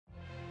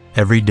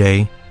Every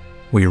day,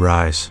 we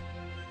rise,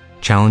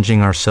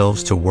 challenging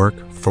ourselves to work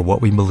for what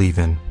we believe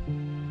in.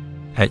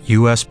 At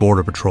U.S.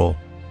 Border Patrol,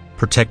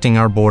 protecting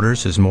our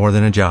borders is more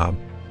than a job.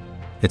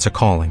 It's a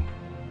calling.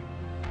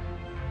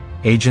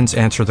 Agents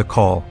answer the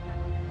call,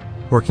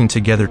 working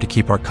together to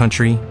keep our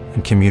country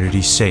and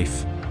communities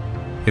safe.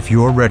 If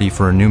you are ready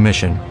for a new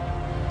mission,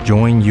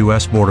 join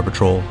U.S. Border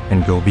Patrol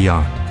and go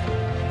beyond.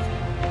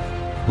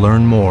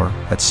 Learn more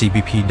at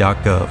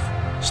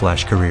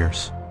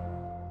cbp.gov/careers.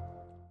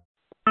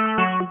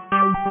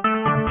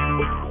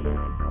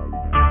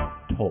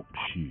 Talk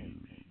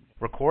shoes.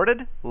 Recorded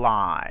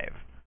live.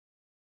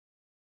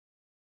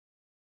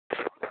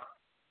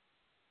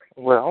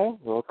 Well,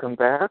 welcome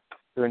back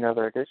to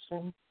another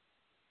edition.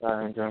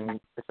 I'm joined,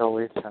 as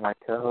always, by my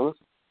co-host,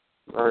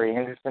 Rory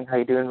Anderson. How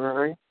you doing,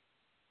 Rory?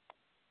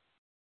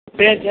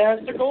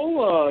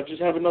 Fantastical.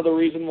 Just have another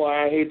reason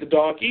why I hate the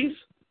Donkeys.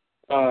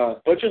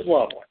 But just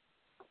love them.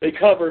 They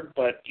covered,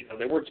 but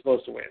they weren't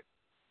supposed to win.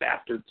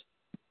 Bastards.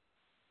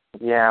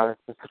 Yeah, I was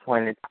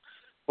disappointed.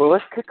 Well,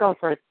 let's kick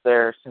off right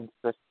there since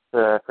that's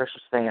the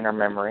freshest thing in our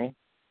memory.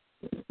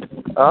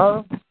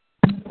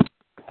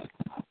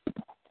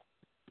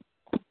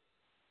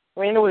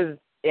 It was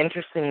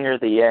interesting near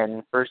the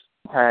end. First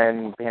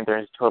time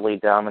Panthers totally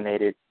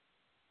dominated.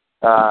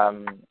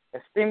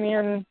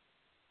 Simeon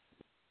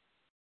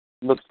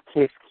looked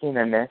Case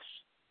Keenum-ish.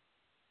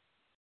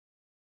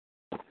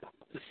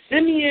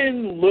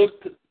 Simeon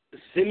looked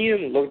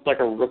like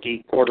a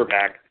rookie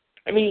quarterback.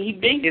 I mean, he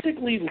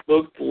basically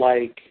looked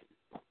like,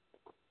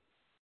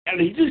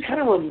 and he just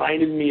kind of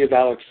reminded me of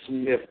Alex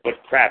Smith,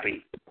 but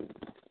crappy,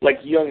 like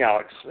young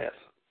Alex Smith.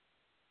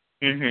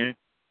 Mm-hmm.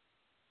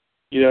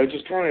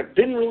 Just kind of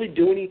didn't really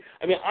do any.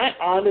 I mean, I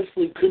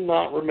honestly could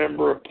not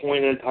remember a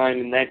point in time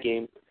in that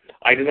game.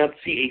 I did not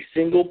see a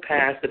single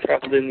pass that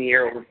traveled in the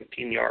air over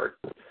 15 yards,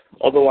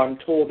 although I'm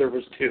told there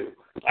was 2.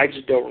 I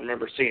just don't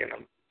remember seeing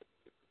them.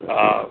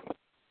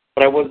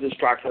 But I was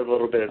distracted a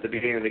little bit at the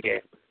beginning of the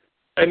game.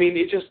 I mean,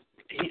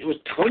 it was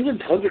tons and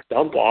tons of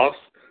dump-offs,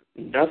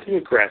 nothing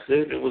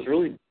aggressive. It was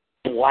really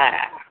blah.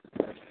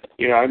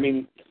 I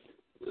mean,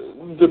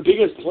 the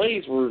biggest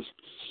plays were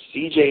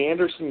C.J.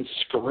 Anderson's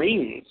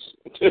screens.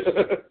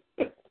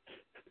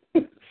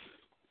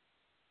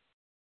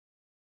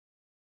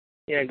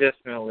 Yeah,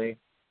 definitely.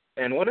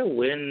 And what a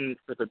win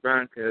for the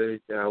Broncos,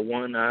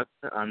 1 up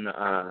on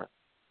the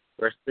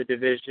rest of the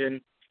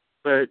division.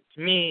 But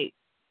to me,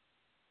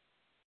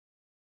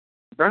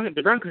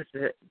 the Broncos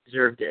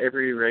deserved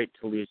every right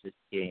to lose this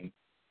game.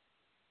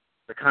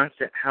 The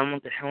constant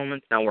helmets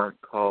that weren't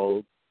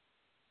called.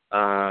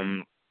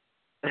 Cam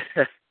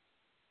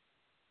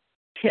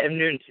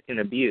Newton took an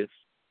abuse.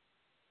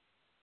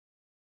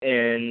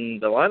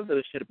 And a lot of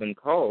those should have been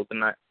called.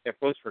 And if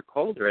those were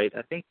called right,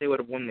 I think they would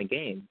have won the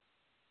game.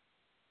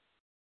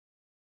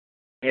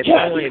 If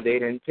only they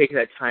didn't take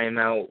that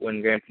timeout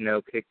when Graham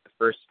Pinot kicked the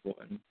first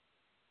one.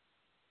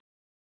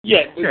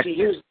 Yeah, but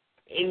see,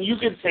 and you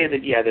could say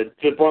that, that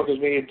the Broncos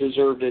maybe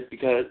deserved it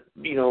because,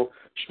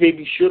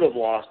 maybe should have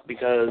lost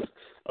because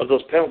of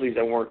those penalties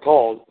that weren't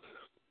called.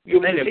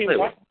 Kind of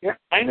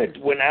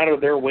went out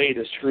of their way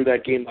to screw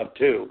that game up,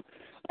 too.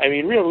 I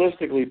mean,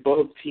 realistically,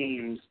 both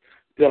teams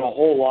did a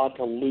whole lot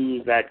to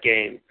lose that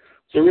game.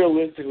 So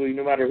realistically,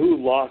 no matter who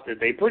lost it,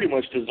 they pretty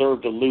much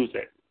deserved to lose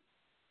it.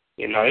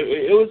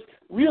 It was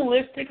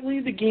realistically,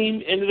 the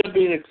game ended up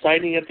being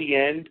exciting at the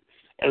end,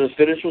 and the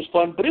finish was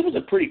fun, but it was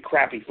a pretty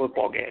crappy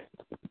football game.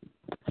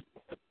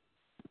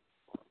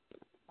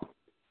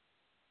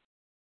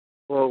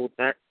 Well, with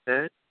that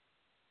said,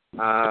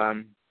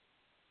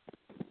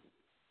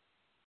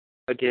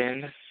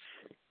 again,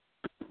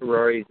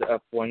 Rory's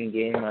up 1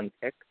 game on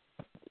pick.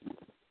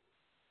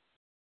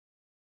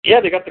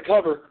 Yeah, they got the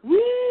cover.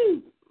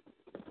 Woo!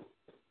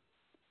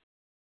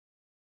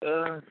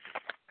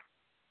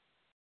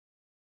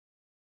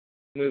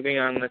 Moving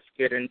on, let's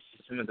get into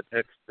some of the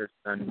picks for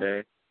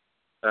Sunday.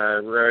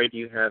 Rory, do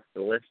you have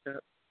the list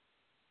up?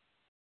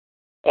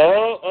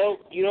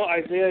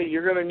 Isaiah,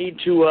 you're going to need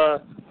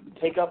to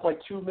take up like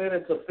 2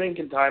 minutes of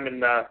thinking time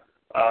and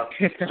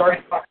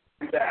start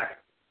back.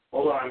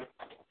 Hold on.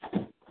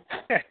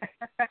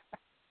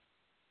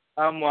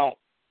 Well,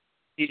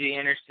 C.J.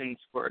 Anderson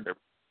scored a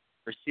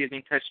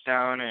receiving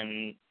touchdown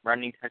and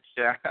running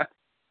touchdown.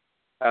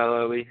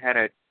 We had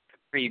a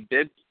pretty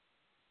big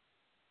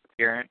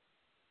appearance.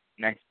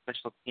 Nice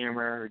special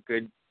teamer,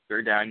 good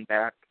third down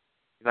back.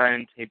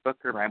 Devontae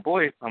Booker, my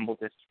boy, fumbled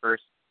his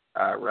first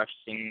first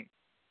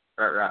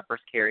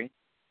carry.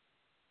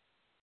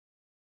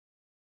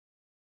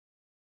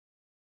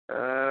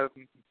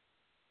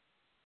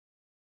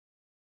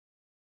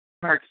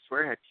 Mark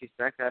Swear had 2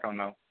 sacks. I don't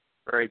know.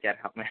 Rory got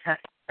help me.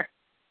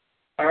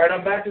 All right,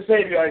 I'm back to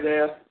save you,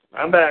 Isaiah.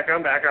 I'm back.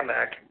 All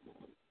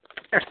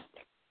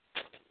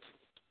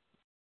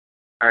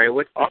right,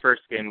 what's the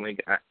first game we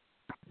got?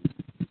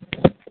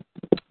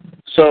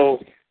 So,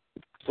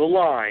 the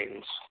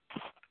lines.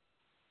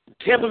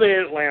 Tampa Bay,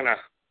 Atlanta.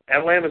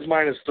 Atlanta's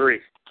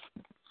 -3.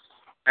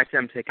 Actually,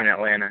 I'm taking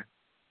Atlanta.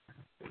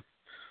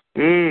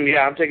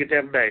 Yeah, I'm taking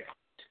Tampa Bay.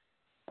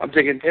 I'm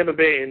taking Tampa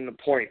Bay in the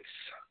points.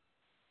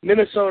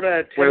 Minnesota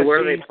at Tennessee. Where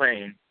were they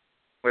playing?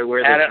 Where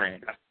were they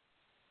playing?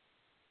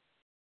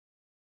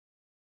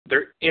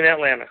 They're in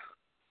Atlanta.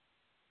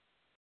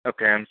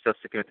 Okay, I'm still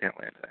sticking with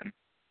Atlanta then.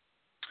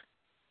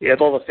 Yeah,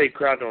 it's all the fake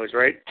crowd noise,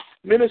 right?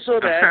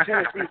 Minnesota at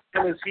Tennessee.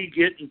 Tennessee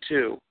getting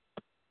 2.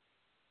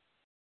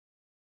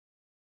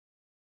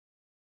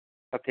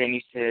 Okay, and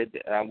you said,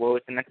 what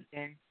was the next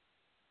game?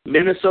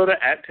 Minnesota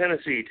at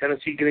Tennessee.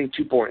 Tennessee getting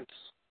 2 points.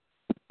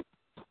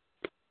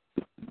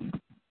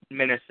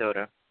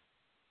 Minnesota.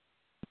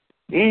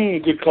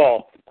 Good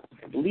call.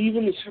 I believe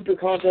in the super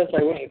contest I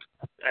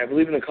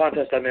believe in the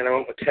contest I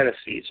went with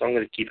Tennessee, so I'm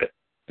going to keep it.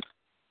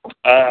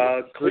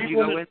 Who did you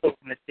go with?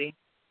 Tennessee?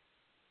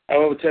 I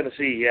went with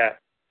Tennessee, yeah.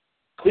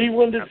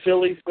 Cleveland and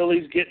Philly.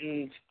 Philly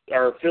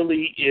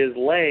is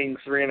laying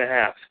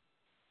 3.5.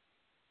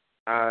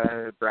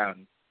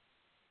 Browns.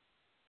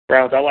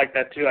 Browns, I like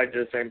that too. I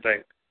did the same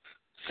thing.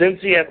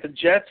 Cincy at the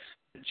Jets.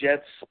 The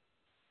Jets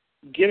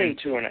getting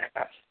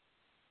 2.5.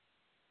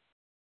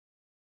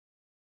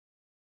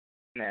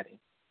 Cincinnati.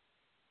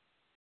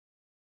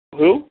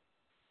 Who?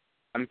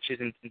 I'm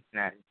choosing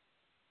Cincinnati.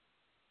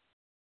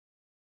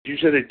 You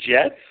said the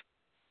Jets?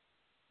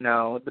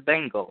 No, the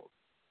Bengals.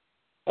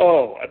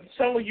 Oh, it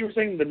sounded like you were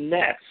saying the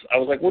Nets. I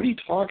was like, what are you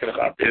talking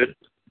about, dude?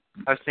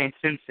 I was saying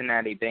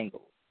Cincinnati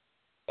Bengals.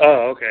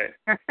 Oh, okay.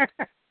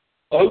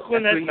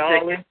 Oakland at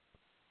Nolans.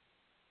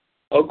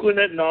 Oakland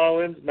at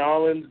Nolans.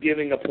 Nolans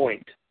giving a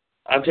point.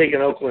 I'm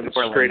taking Oakland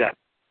straight up.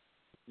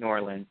 New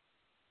Orleans.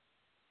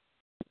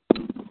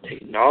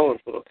 Taking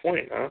Nolans with a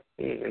point, huh?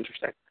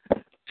 Interesting.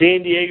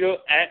 San Diego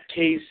at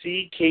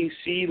KC.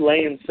 KC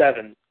laying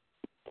 7.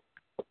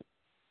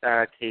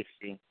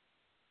 KC.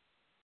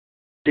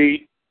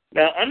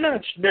 Now, I'm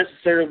not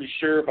necessarily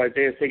sure if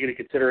Isaiah's taking into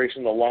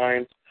consideration the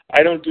lines.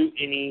 I don't do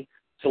any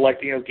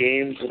selecting of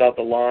games without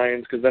the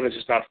lines because then it's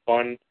just not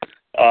fun.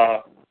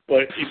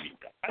 But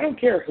I don't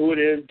care who it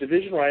is,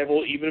 division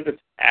rival, even if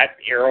it's at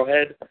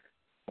Arrowhead,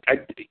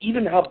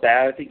 even how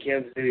bad I think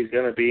Kansas City is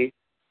going to be,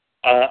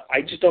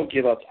 I just don't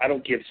give up. I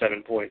don't give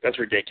 7 points. That's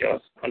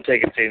ridiculous. I'm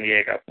taking San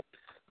Diego.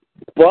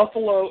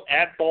 Buffalo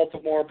at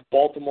Baltimore.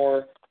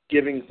 Baltimore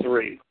giving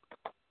 3.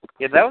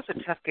 Yeah, that was a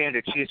tough game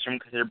to choose from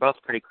because they're both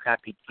pretty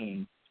crappy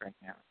teams right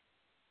now.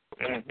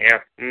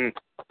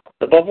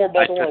 The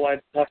Baltimore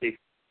line's toughy.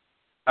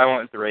 I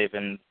went with the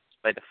Ravens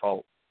by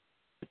default.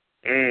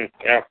 I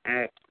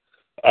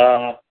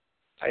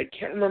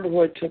can't remember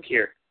who I took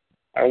here.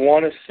 I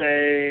want to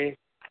say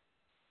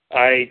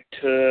I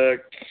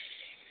took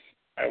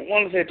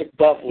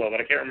Buffalo,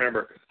 but I can't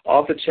remember.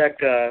 I'll have to check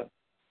the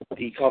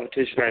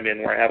competition I'm in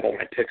where I have all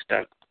my picks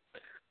done.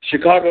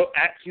 Chicago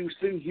at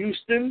Houston.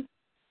 Houston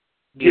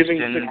giving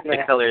 6.5.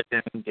 The Colors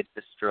didn't get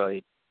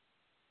destroyed.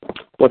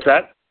 What's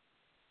that?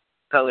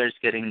 Colors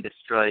getting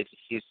destroyed to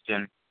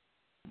Houston.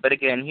 But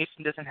again,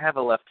 Houston doesn't have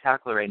a left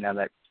tackle right now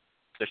that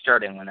they're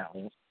starting one at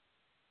least.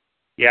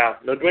 Yeah,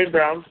 no Dwayne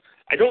Brown.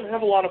 I don't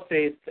have a lot of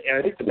faith, and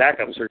I think the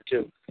backups are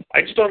too.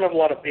 I just don't have a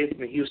lot of faith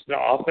in the Houston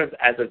offense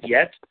as of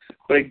yet,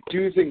 but I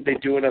do think they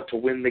do enough to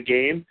win the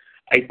game.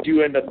 I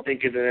do end up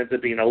thinking it ends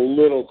up being a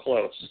little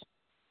close.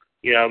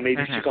 You know,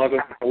 maybe Chicago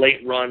has a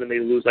late run and they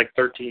lose like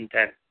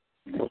 13-10.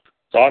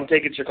 So I'm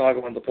taking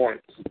Chicago on the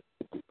points.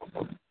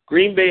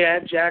 Green Bay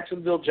at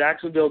Jacksonville.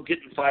 Jacksonville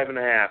getting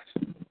 5.5.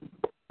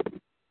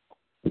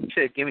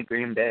 Shit, give me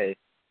Green Bay.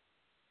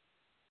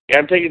 Yeah,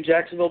 I'm taking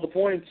Jacksonville the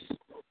points.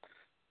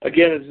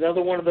 Again, it's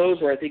another one of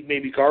those where I think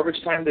maybe garbage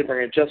time. They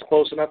bring it just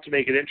close enough to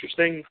make it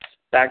interesting.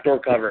 Backdoor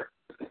cover.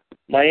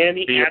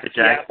 Miami at the Jags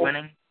Seattle.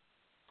 winning?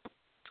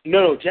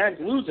 No, Jags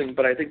losing,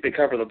 but I think they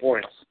cover the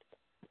points.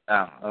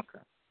 Oh,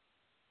 okay.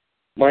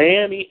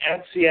 Miami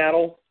at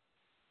Seattle.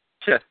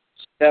 Sure.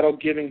 Seattle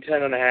giving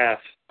 10.5.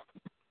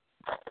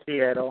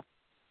 Seattle.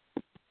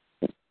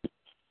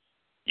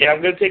 Yeah,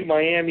 I'm going to take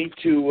Miami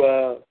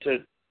to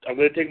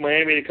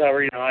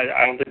cover. You know,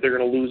 I don't think they're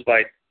going to lose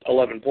by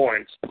 11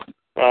 points.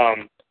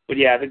 But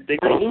yeah, they're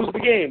going to lose the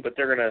game, but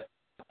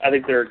I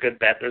think they're a good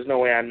bet. There's no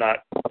way I'm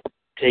not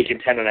taking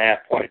 10.5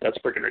 points. That's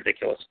freaking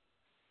ridiculous.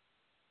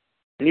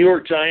 New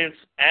York Giants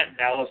at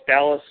Dallas.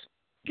 Dallas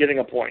getting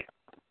a point.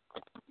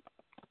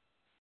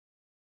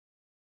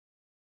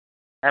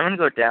 I'm going to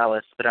go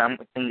Dallas, but I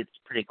think it's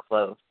pretty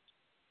close.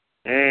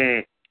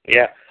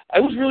 Yeah. I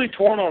was really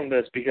torn on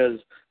this because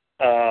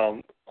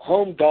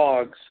home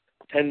dogs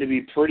tend to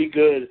be pretty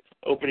good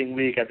opening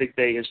week. I think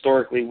they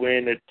historically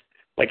win at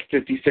like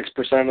 56% of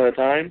the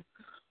time.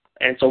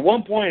 And so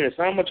 1 point is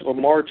not much of a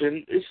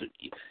margin.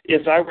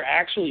 If I were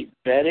actually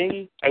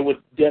betting, I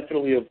would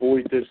definitely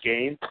avoid this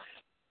game.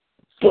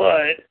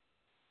 But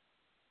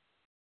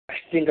I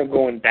think I'm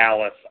going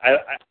Dallas. I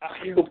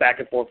can go back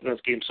and forth in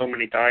this game so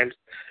many times.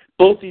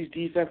 Both these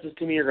defenses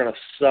to me are going to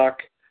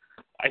suck.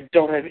 I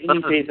don't have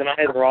any faith in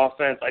either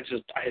offense. I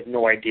have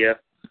no idea.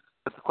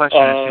 But the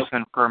question is who's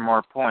going to score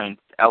more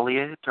points,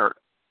 Elliott or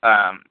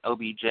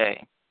OBJ?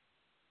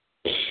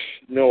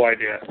 No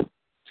idea.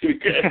 It's going to be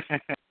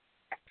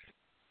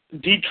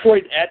good.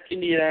 Detroit at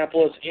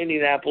Indianapolis.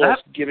 Indianapolis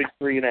giving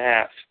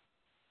 3.5.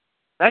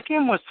 That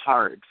game was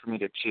hard for me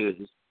to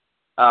choose.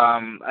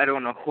 I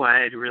don't know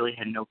why. I really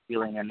had no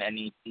feeling on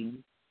any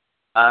team.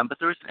 But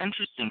there was an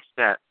interesting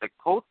stat. The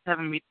Colts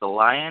haven't beat the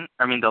Lions.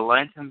 The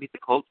Lions haven't beat the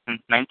Colts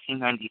since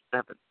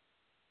 1997.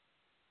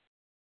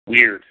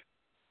 Weird.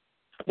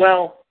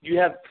 Well, you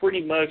have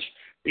pretty much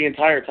the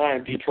entire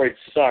time Detroit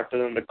sucked,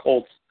 and then the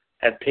Colts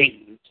had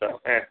Peyton, so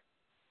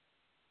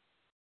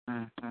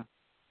Mm-hmm.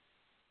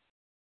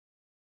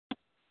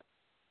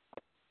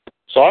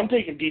 So I'm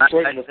taking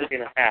Detroit in the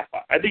 3.5.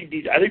 I think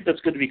that's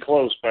going to be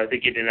close, but I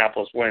think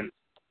Indianapolis wins.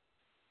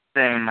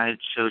 Same. I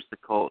chose the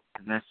Colts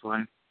in this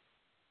one.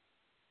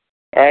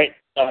 All right,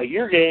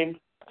 your game,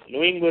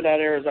 New England at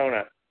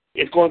Arizona.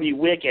 It's going to be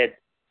wicked.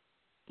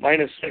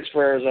 -6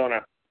 for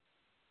Arizona.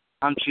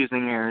 I'm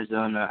choosing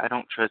Arizona. I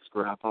don't trust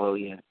Garoppolo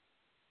yet.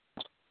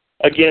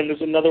 Again,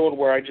 there's another one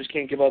where I just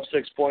can't give up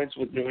 6 points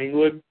with New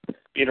England.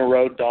 Being a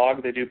road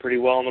dog, they do pretty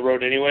well on the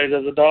road anyways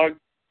as a dog.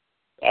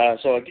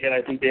 So, again,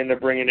 I think they end up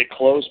bringing it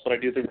close, but I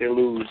do think they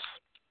lose.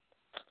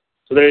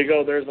 So there you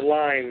go. There's the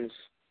lines.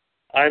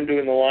 I'm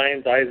doing the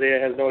lines. Isaiah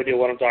has no idea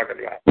what I'm talking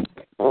about.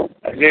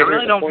 Isaiah, I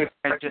really don't.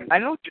 I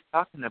know what you're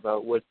talking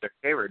about was their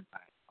favorite by.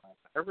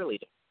 I really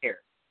don't care.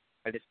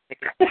 I just pick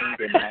a team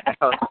in my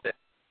house.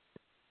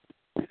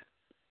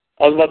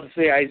 I was about to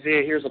say,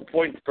 Isaiah, here's a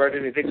point spread,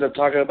 and he thinks I'm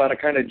talking about a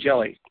kind of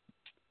jelly.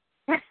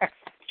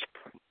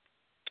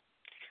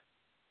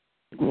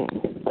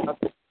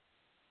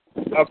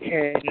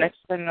 Okay, next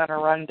thing on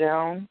our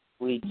rundown,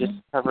 we just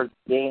covered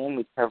the game,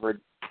 we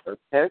covered our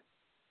picks.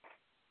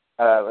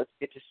 Let's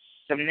get to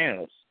some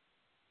news.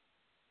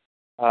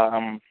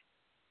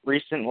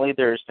 Recently,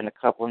 there's been a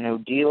couple new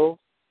deals.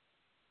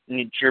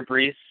 New Drew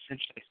Brees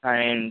essentially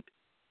signed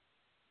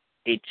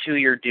a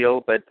 2-year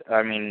deal, but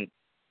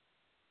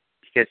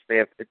because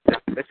they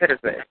said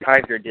it's a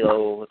 5-year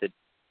deal with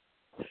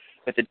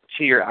a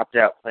 2-year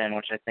opt-out plan,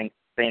 which I think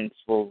Saints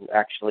will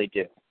actually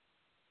do.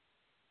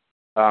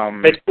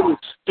 That deal is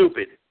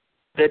stupid.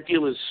 That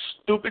deal is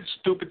stupid.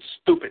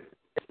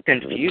 It's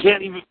confusing. You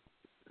can't even.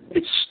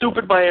 It's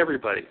stupid by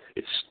everybody.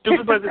 It's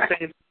stupid by the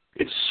Saints.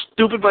 It's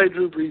stupid by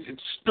Drew Brees.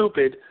 It's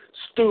stupid.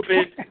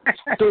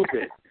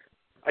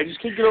 I just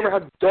can't get over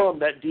how dumb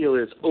that deal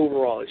is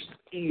overall. It's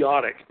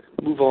idiotic.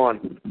 Move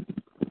on.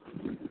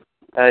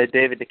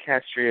 David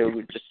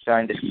DeCastro just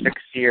signed a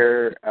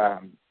 6-year,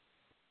 $60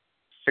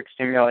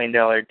 million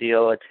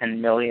deal, $10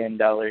 million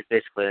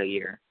basically a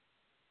year.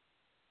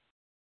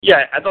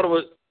 Yeah, I thought it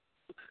was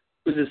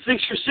it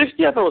 6-year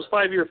 60? I thought it was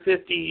 5-year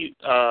 50,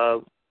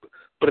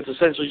 but it's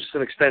essentially just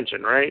an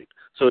extension, right?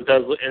 So it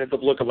does end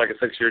up looking like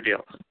a 6-year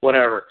deal.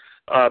 Whatever.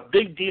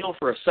 Big deal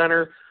for a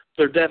center.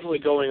 They're definitely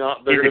going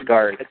on. He's a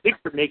guard. I think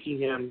they're making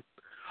him.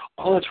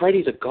 Oh, that's right.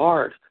 He's a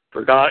guard.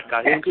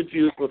 Got him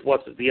confused with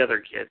what's the other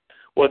kid.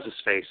 What's his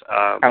face?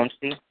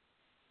 Pouncey.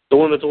 The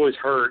one that's always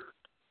hurt.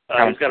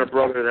 He's got a Pouncey.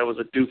 brother that was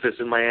a doofus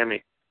in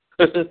Miami.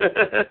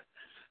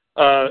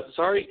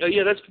 Sorry.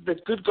 Yeah,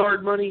 that's good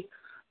guard money.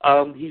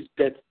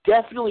 That's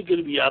definitely going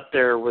to be up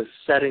there with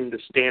setting the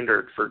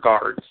standard for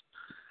guards.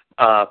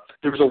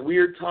 There was a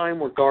weird time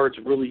where guards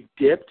really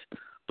dipped,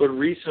 but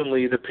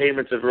recently the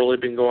payments have really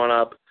been going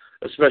up,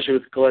 especially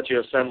with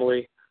Coleccio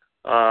Assembly,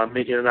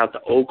 making it out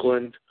to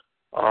Oakland,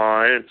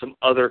 and some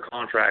other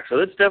contracts. So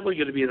that's definitely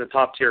going to be in the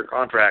top tier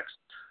contracts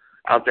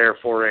out there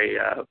for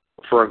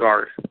a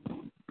guard.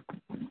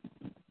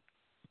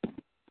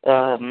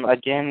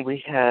 Again,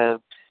 we have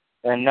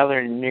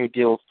another new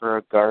deal for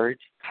a guard,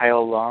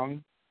 Kyle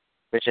Long,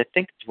 which I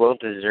think is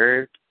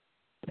well-deserved.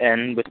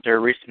 And with their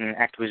recent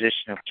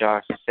acquisition of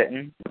Josh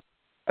Sitton,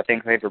 I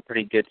think they have a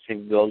pretty good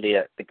capability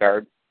at the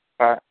guard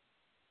spot.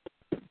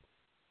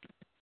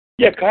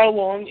 Yeah, Kyle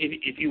Long,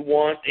 if you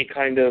want a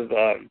kind of,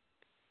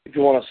 if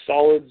you want a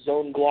solid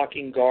zone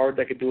blocking guard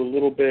that could do a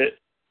little bit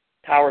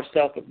power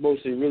stuff, but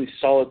mostly really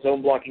solid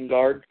zone blocking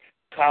guard,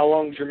 Kyle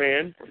Long's your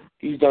man.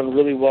 He's done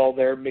really well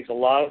there. Makes a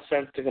lot of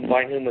sense to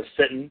combine him with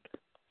Sitton,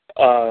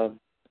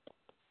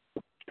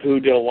 who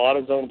did a lot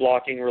of zone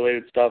blocking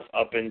related stuff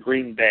up in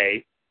Green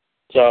Bay.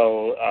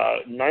 So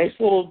nice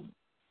little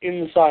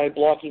inside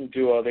blocking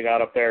duo they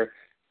got up there.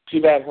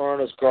 Too bad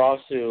Hronis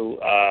Grossu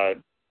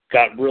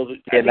got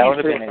really. Yeah, that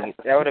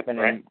would have been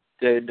a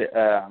good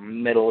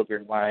middle of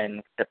your line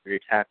except for your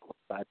tackle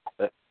spot.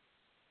 But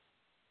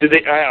did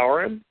they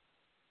IR him?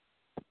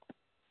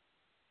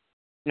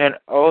 No,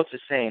 I was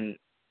just saying,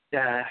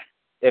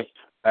 if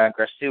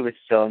Grossu was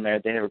still in there,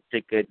 they have a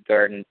pretty good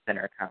guard and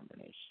center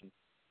combination.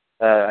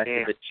 I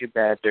think it's too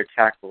bad their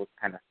tackle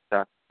kind of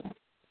stuck.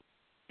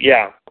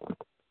 Yeah.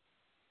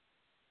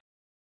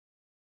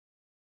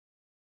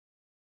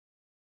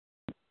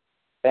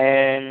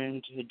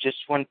 And just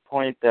one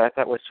point that I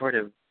thought was sort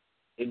of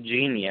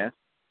ingenious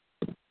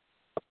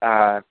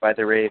by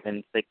the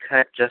Ravens. They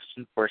cut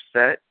Justin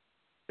Forsett.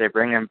 They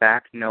bring him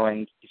back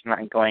knowing he's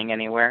not going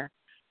anywhere.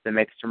 They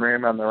make some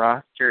room on the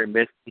roster and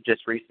basically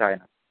just re-sign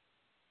him.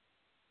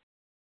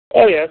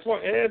 Oh, yeah,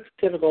 it's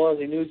typical as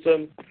he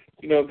Newsome.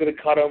 Going to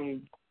cut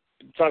him.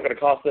 It's not going to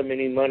cost them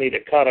any money to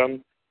cut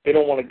him. They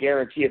don't want to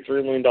guarantee a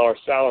 $3 million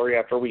salary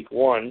after week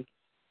 1.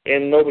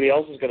 and nobody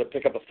else is going to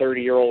pick up a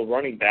 30-year-old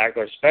running back.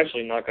 They're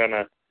especially not going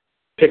to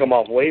pick him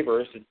off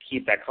waivers to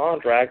keep that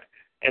contract,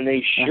 and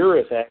they sure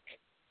as heck,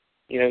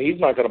 he's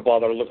not going to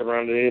bother looking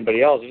around at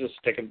anybody else. He's just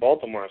sticking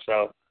Baltimore.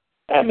 So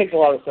that makes a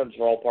lot of sense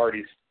for all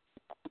parties.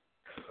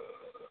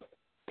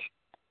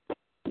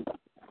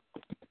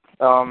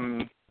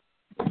 Some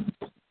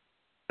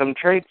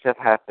trades have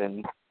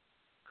happened.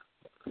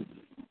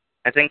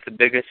 I think the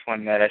biggest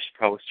one that I should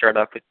probably start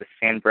off with is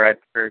Sam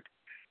Bradford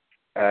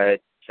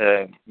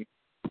to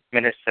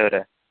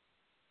Minnesota.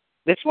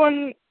 This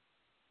one,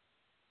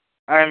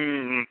 I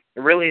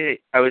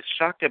was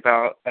shocked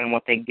about and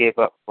what they gave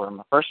up for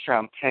him. A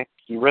first-round pick.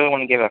 You really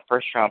want to give a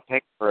first-round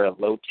pick for a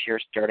low-tier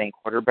starting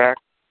quarterback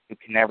who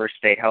can never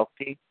stay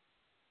healthy.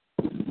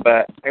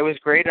 But it was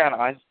great on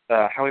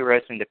Howie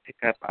Roseman to pick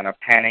up on a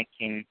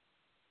panicking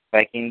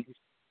Vikings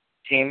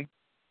team.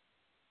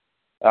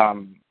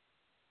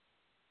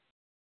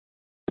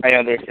 I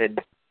know they said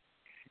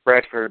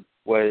Bradford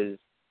was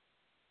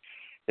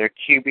their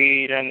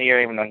QB during the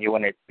year, even though he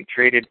wanted to be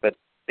traded, but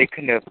they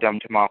couldn't have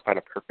dumped him off at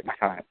a perfect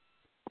time.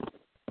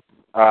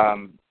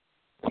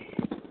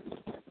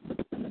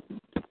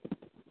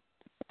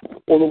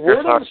 Well, the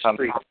word on the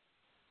street,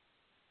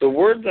 the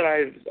word that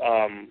I've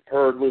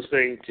heard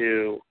listening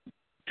to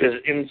just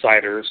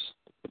insiders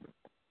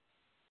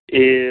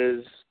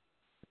is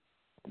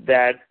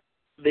that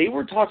they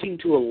were talking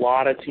to a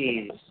lot of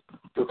teams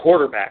for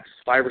quarterbacks,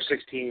 5 or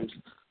 6 teams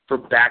for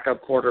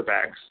backup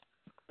quarterbacks.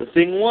 The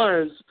thing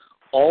was,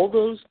 all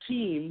those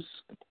teams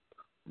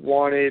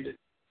wanted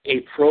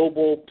a Pro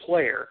Bowl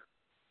player.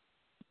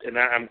 And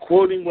I'm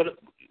quoting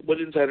what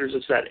insiders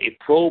have said, a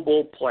Pro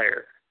Bowl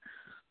player.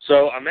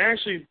 So I'm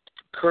actually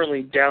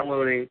currently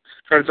downloading,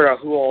 trying to figure out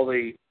who all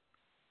the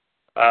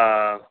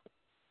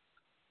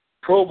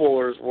Pro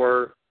Bowlers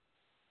were.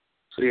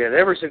 So you had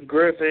Everson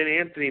Griffin,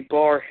 Anthony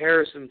Barr,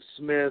 Harrison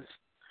Smith,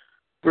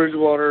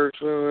 Bridgewater.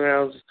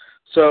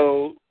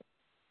 So,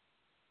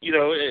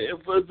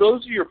 if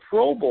those are your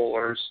Pro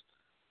Bowlers,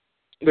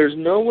 there's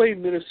no way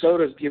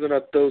Minnesota's given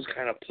up those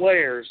kind of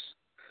players.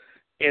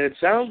 And it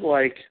sounds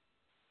like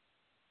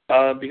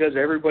because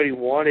everybody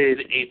wanted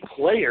a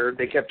player,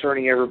 they kept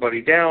turning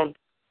everybody down.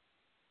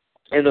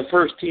 And the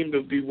first team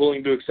to be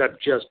willing to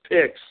accept just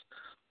picks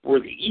were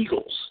the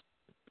Eagles.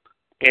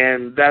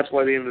 And that's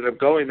why they ended up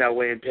going that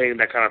way and paying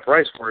that kind of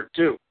price for it,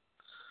 too.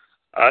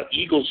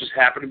 Eagles just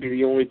happened to be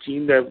the only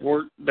team that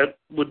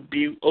would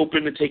be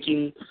open to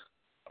taking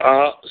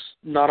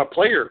not a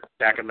player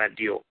back in that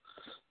deal.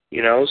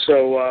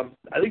 So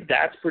I think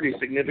that's pretty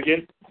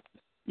significant.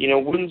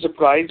 Wouldn't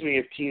surprise me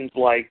if teams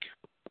like,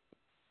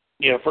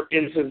 for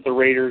instance, the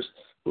Raiders,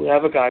 who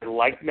have a guy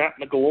like Matt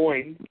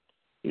McGloin,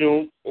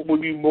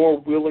 would be more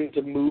willing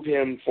to move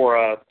him for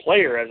a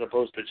player as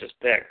opposed to just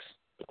picks.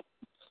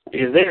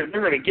 Because they're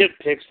going to get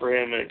picks for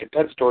him in a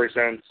compensatory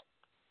sense,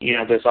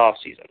 this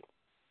offseason.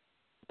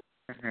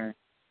 Mm-hmm.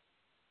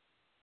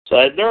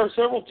 So there are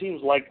several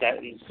teams like that.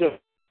 So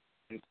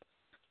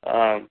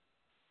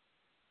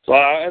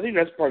I think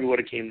that's probably what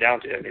it came down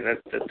to. I mean,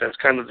 that's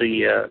kind of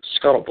the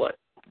scuttlebutt.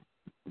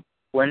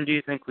 When do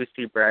you think we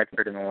see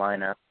Bradford in the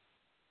lineup?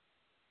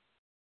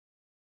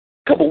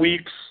 Couple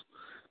weeks.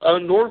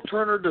 Norv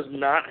Turner does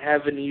not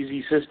have an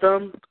easy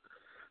system.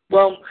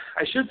 Well,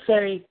 I should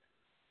say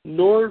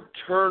Norv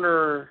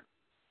Turner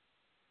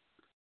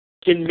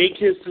can make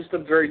his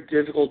system very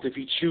difficult if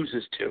he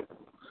chooses to.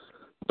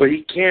 But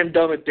he can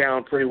dumb it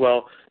down pretty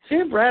well.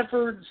 Sam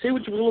Bradford, say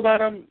what you will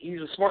about him,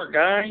 he's a smart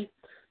guy.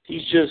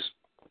 He's just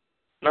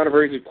not a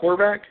very good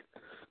quarterback.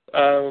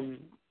 I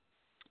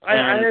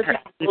think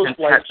most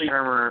likely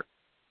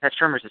Pat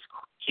Shermer's his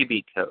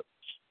QB coach.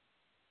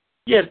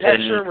 Yeah, Pat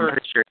Shermer. I'm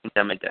pretty sure he can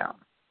dumb it down.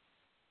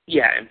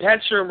 Yeah, and Pat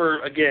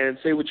Shermer, again,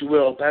 say what you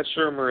will, Pat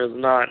Shermer is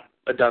not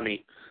a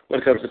dummy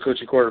when it comes to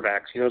coaching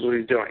quarterbacks. He knows what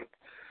he's doing.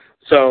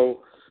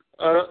 So,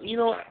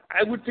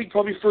 I would think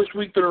probably first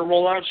week they're going to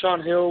roll out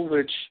Sean Hill,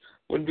 which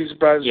wouldn't be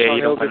surprised if Sean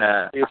Hill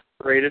gets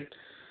rated.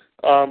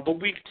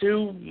 But week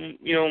 2,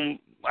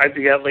 I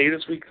think at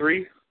latest week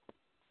 3.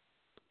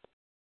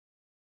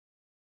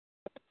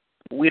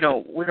 We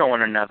don't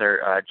want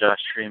another Josh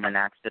Freeman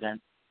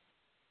accident.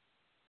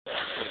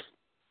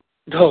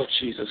 Oh,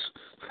 Jesus.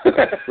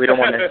 we don't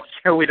want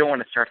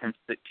to start him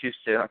too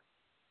soon.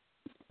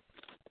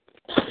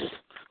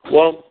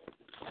 Well,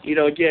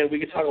 again, we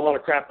could talk a lot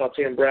of crap about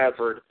Sam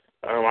Bradford.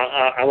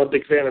 I'm a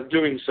big fan of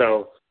doing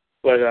so.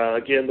 But,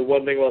 again, the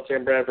one thing about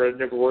Sam Bradford, I'd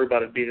never worry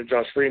about it being a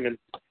Josh Freeman,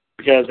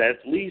 because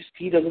at least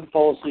he doesn't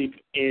fall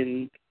asleep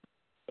in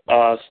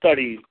film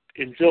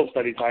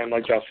study time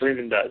like Josh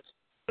Freeman does.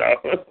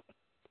 So.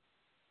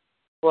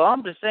 Well,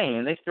 I'm just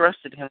saying, they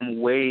thrusted him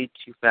way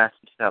too fast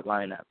into that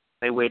lineup.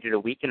 They waited a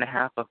week and a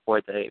half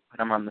before they put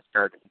him on the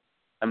starting.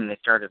 They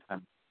started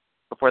him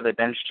before they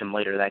benched him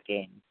later that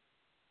game.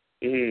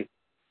 Mm.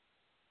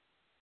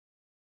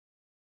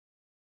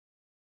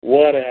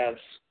 What else?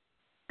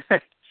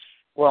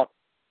 Well,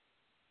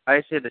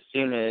 I say the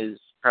soon is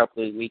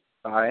probably week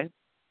 5,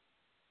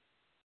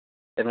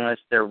 unless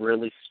they're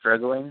really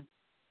struggling,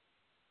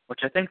 which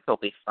I think they'll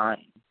be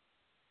fine.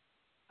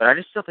 But I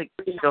just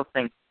still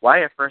think,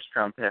 why a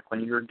first-round pick?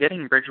 When you're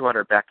getting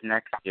Bridgewater back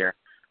next year,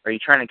 are you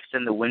trying to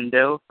extend the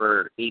window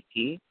for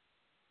AP?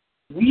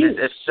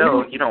 If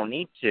so, you don't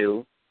need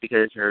to,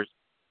 because there's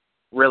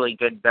really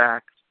good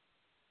backs.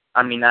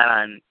 I mean, not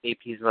on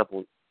AP's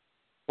level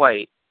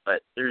quite,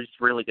 but there's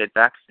really good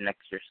backs in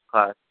next year's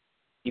class,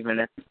 even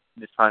if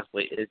this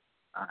possibly is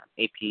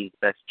AP's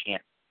best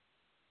chance.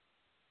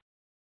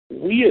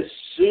 We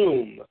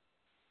assume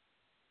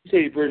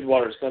Teddy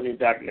Bridgewater is coming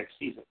back next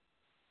season.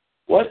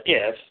 What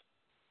if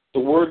the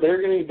word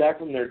they're getting back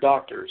from their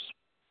doctors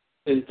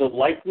is the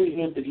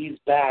likelihood that he's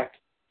back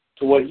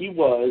to what he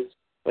was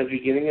by the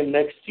beginning of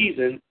next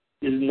season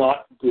is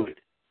not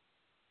good?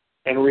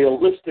 And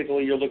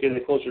realistically, you're looking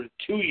at closer to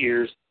 2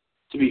 years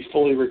to be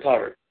fully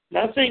recovered.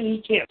 Not saying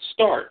he can't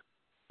start,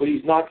 but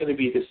he's not going to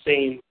be the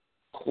same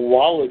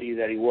quality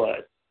that he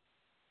was.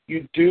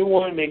 You do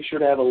want to make sure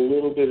to have a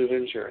little bit of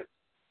insurance.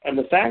 And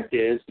the fact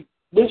is,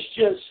 let's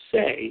just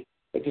say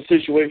that the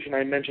situation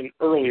I mentioned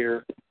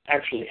earlier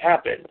actually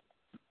happened,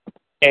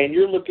 and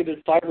you're looking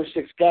at 5 or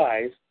 6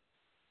 guys,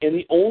 and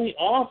the only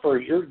offer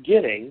you're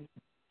getting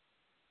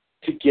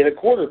to get a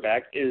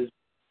quarterback is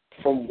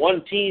from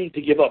one team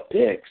to give up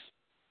picks,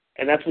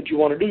 and that's what you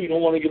want to do. You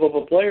don't want to give up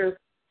a player.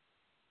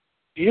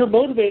 If you're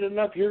motivated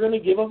enough, you're going to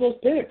give up those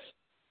picks.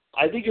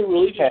 I think it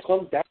really just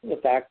comes down to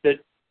the fact that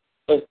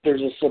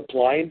there's a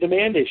supply and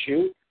demand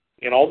issue,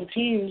 and all the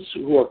teams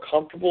who are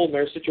comfortable in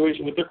their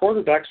situation with their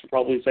quarterbacks are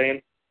probably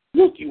saying,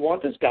 look, you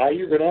want this guy,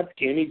 you're going to have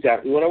to give me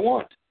exactly what I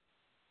want.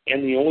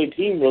 And the only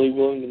team really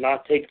willing to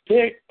not take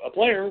a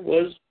player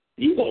was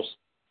the Eagles.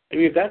 I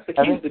mean, if that's the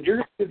case, then you're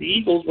going to give the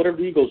Eagles whatever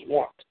the Eagles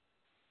want.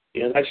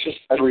 You know, that's just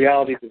the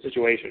reality of the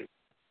situation.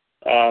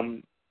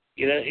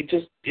 You know, it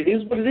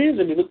is what it is.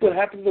 I mean, look what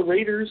happened to the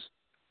Raiders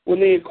when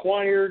they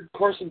acquired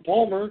Carson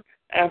Palmer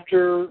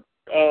after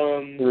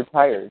he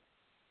retired.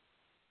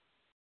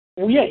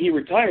 Well, yeah, he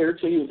retired,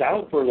 so he was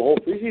out for the whole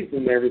preseason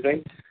and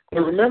everything.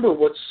 But remember,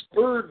 what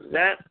spurred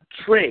that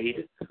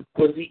trade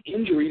was the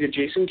injury to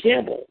Jason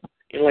Campbell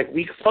in like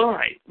week 5,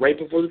 right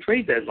before the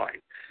trade deadline.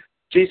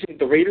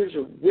 The Raiders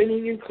are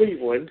winning in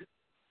Cleveland,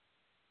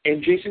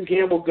 and Jason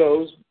Campbell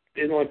goes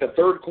in like the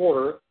third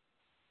quarter.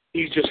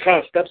 He just kind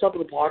of steps up in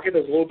the pocket,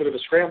 does a little bit of a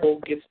scramble,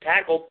 gets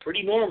tackled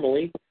pretty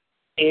normally,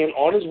 and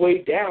on his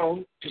way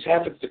down, just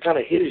happens to kind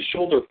of hit his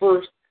shoulder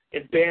first,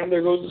 and bam,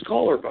 there goes his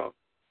collarbone.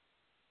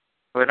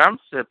 What I'm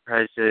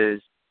surprised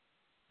is,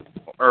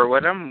 or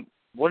what I'm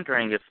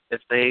wondering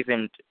if they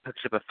even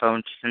picked up a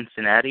phone to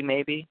Cincinnati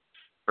maybe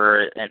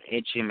for an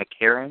A.J.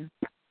 McCarron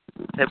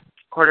type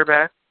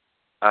quarterback.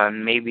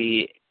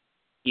 Maybe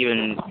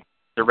even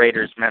the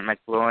Raiders, Matt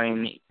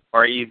McGloin,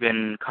 or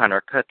even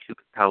Connor Cook, who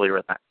could probably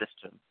run that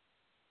system.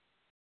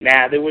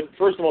 Nah, they would.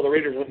 First of all, the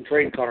Raiders wouldn't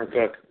trade Connor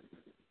Cook.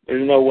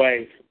 There's no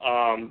way.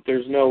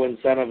 There's no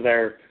incentive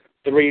there.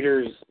 The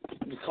Raiders,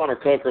 Connor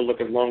Cook, are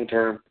looking long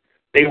term.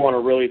 They want to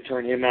really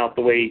turn him out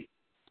the way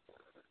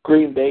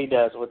Green Bay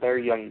does with their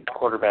young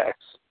quarterbacks.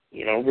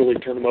 You know, really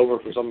turn them over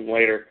for something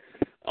later.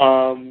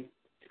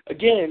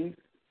 Again,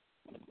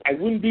 I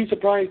wouldn't be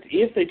surprised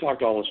if they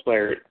talked to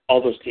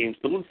all those teams.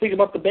 But let's think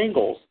about the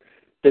Bengals.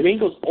 The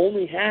Bengals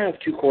only have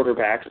 2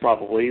 quarterbacks,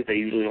 probably. They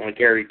usually only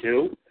carry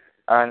 2.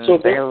 So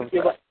if they're going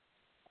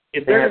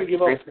to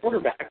give up a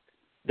quarterback,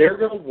 they're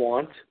going to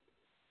want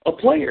a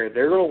player.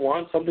 They're going to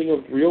want something of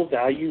real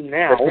value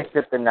now. I think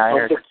that the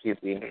Niners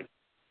QB.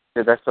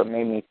 So that's what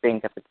made me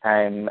think at the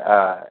time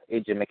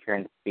A.J.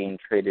 McCarron being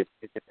traded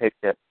to pick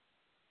up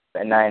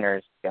the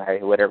Niners guy,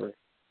 whatever his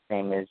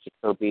name is,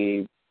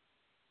 Jacoby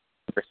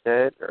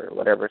Brissett or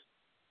whatever.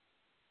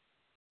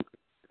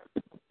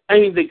 I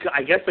mean,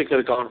 I guess they could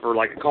have gone for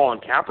like a Colin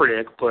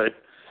Kaepernick, but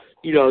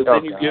you know,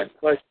 then you get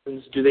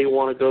questions: do they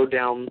want to go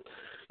down?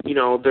 You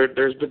know,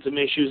 there's been some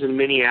issues in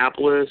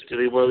Minneapolis. Do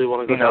they really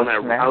want to go down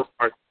that route?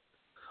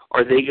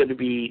 Are they going to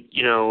be,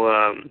 you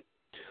know,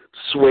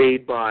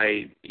 swayed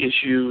by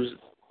issues,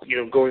 you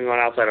know, going on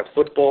outside of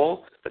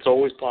football? That's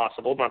always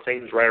possible. I'm not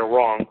saying it's right or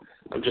wrong.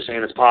 I'm just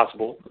saying it's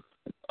possible.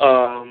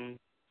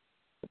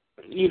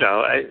 You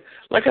know,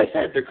 like I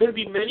said, there could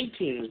be many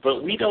teams,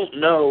 but we don't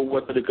know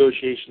what the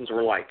negotiations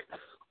were like.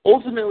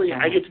 Ultimately,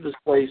 I get to this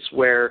place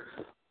where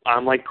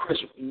I'm like Chris,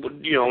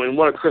 you know, in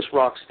one of Chris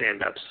Rock's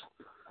stand-ups.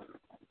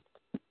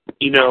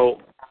 You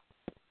know,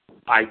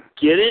 I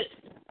get it,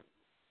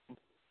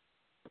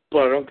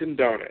 but I don't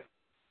condone it.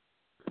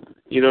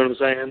 You know what I'm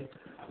saying?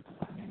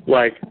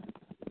 Like,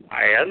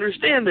 I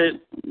understand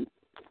it,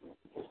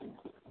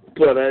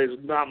 but that is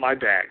not my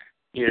bag,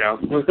 you know?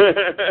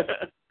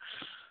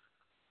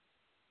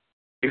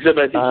 Except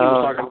I think he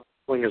was talking about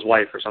killing his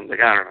wife or something.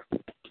 I don't know.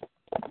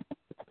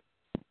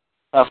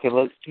 Okay,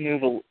 let's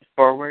move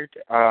forward.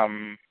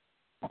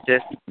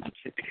 Just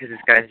because this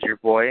guy's your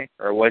boy,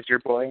 or was your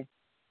boy,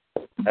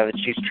 the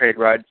Chiefs trade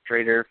Rod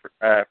Strader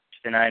to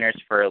the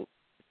Niners for a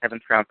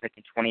 7th-round pick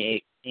in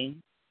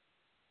 2018.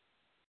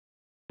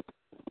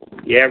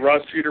 Yeah,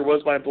 Rod Streeter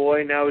was my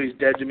boy. Now he's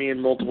dead to me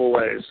in multiple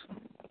ways.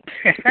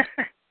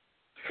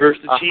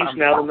 First the Chiefs,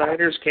 now the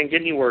Niners. Can't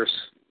get any worse.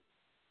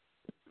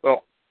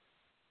 Well,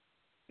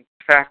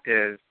 fact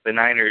is, the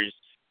Niners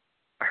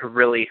are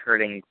really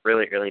hurting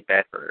really, really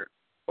bad for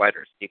wide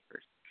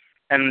receivers.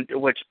 And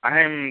which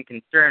I'm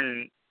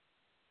concerned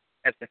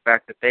at the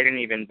fact that they didn't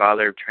even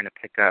bother trying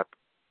to pick up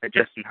a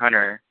Justin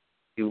Hunter,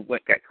 who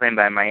got claimed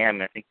by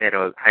Miami. I think they had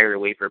a higher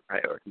waiver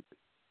priority.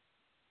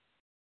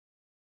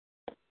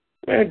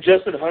 Man,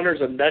 Justin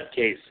Hunter's a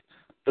nutcase.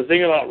 The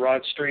thing about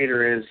Rod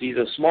Streeter is he's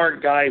a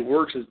smart guy,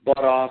 works his butt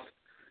off.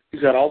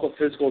 He's got all the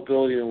physical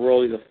ability in the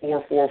world. He's a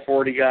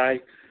 4.40 guy,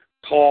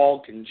 tall,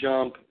 can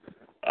jump,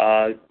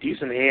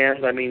 decent hands.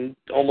 I mean,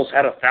 almost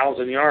had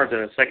 1,000 yards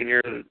in his second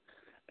year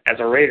as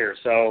a Raider.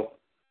 So,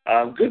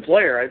 good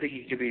player. I think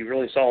he could be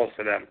really solid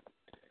for them.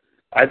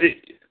 I think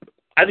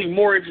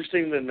more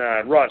interesting than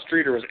Rod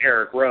Streeter was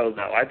Eric Rowe,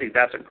 though. I think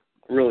that's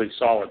a really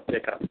solid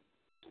pickup.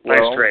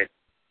 Nice trade.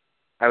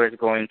 I was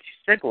going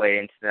to segue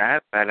into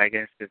that, but I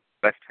guess it's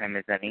the best time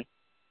as any.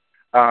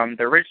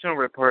 The original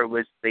report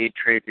was they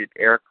traded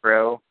Eric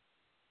Rowe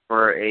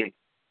for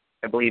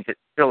I believe it's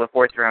still a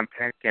 4th-round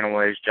pick, and it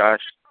was Josh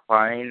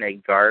Klein, a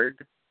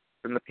guard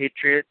from the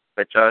Patriots,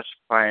 but Josh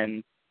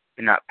Klein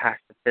did not pass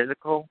the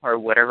physical or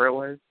whatever it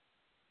was,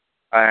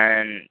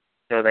 and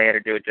so they had to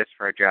do it just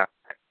for a draft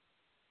pick.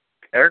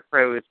 Eric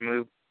Rowe was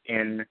moved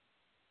in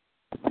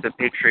the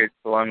Patriots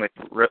along with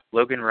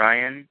Logan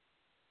Ryan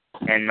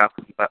and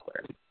Malcolm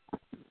Butler.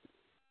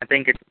 I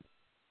think it's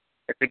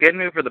a good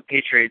move for the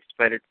Patriots,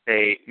 but it's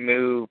a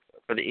move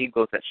for the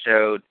Eagles that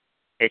showed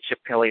that Chip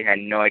Kelly had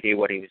no idea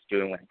what he was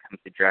doing when it comes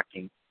to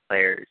drafting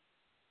players.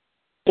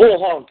 Bull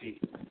honky.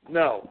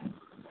 No.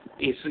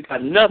 It's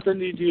got nothing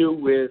to do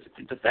with,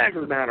 the fact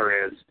of the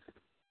matter is,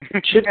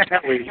 Chip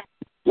Kelly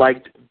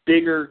liked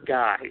bigger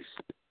guys,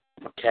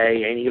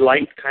 okay, and he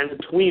liked kind of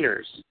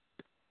tweeners.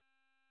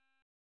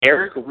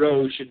 Eric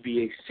Rowe should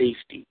be a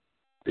safety.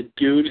 The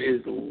dude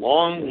is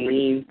long,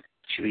 lean,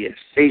 should be a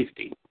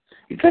safety.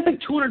 He's got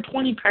like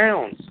 220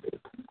 pounds,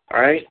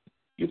 all right?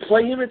 You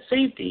play him at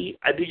safety,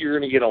 I think you're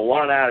going to get a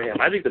lot out of him.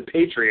 I think the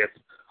Patriots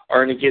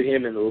are going to get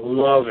him and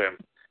love him.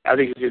 I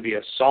think he's going to be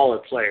a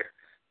solid player.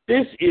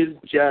 This is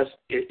just,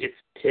 it's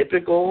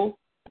typical.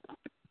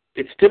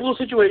 It's a typical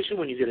situation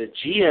when you get a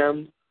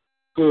GM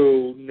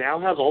who now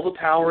has all the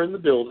power in the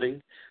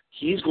building.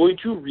 He's going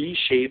to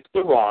reshape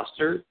the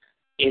roster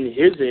in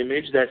his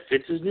image that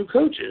fits his new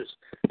coaches.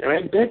 And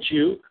I bet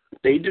you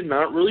they did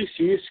not really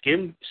see a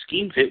scheme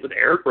fit with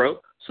Eric Rowe,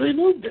 so they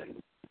moved him.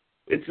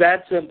 It's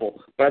that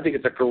simple. But I think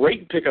it's a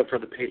great pickup for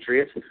the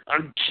Patriots.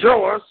 I'm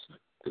jealous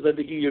because I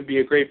think he would be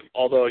a great,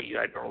 although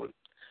I don't know,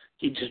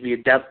 he'd just be a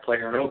depth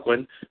player in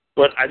Oakland.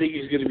 But I think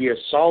he's going to be a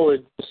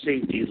solid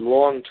safety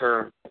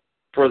long-term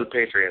for the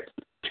Patriots.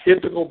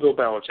 Typical Bill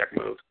Belichick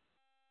move.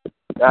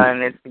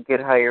 And it's a good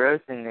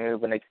Hirosen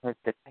move when it comes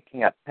to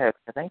picking up picks.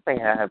 I think they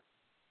have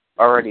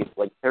already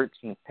like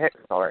 13 picks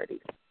already,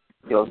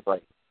 feels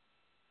like.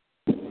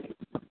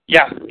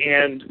 Yeah,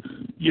 and,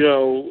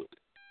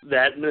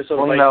 that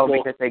Minnesota... Well, no,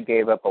 because they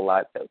gave up a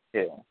lot, though,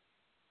 too.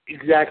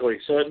 Exactly.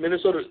 So at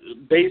Minnesota,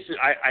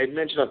 I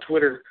mentioned on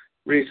Twitter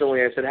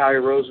recently, I said Howie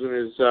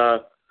Roseman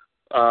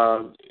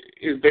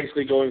is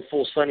basically going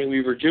full Sonny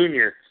Weaver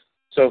Jr.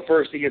 So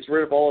first he gets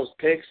rid of all his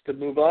picks to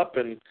move up,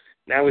 and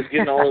now he's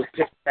getting all his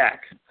picks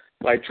back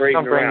by trading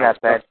around. Don't bring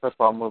that bad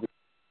football movie.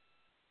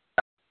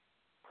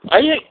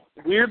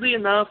 Weirdly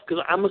enough,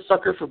 because I'm a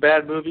sucker for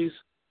bad movies,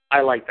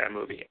 I like that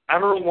movie. I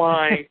don't know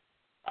why.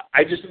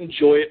 I just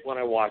enjoy it when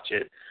I watch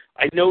it.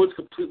 I know it's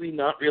completely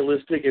not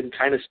realistic and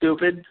kind of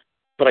stupid,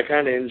 but I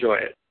kind of enjoy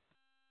it.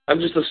 I'm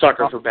just a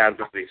sucker for bad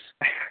movies.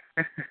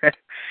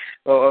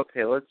 Well,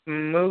 okay, let's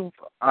move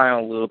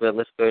on a little bit.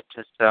 Let's go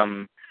to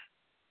some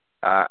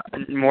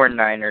more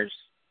Niners.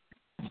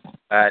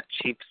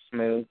 Chiefs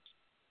moves.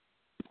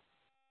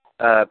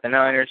 The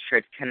Niners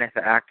traded Kenneth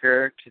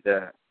Acker to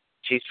the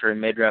Chiefs for a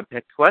mid-round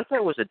pick, who I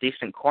thought was a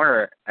decent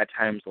corner at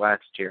times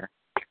last year.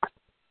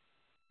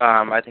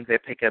 I think they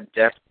pick up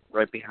depth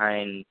right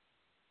behind,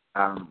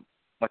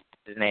 what's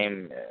his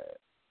name?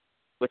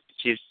 What's the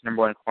Chiefs'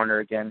 number one corner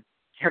again?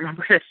 Can't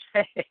remember to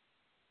say.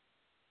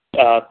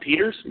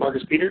 Peters?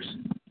 Marcus Peters?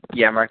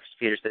 Yeah, Marcus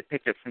Peters. They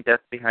picked up some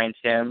depth behind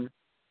him,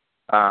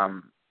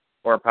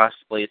 or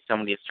possibly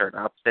somebody to start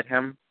opposite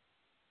him.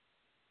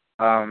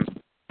 I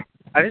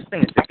just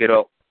think it's a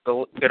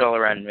good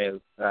all-around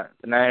move. The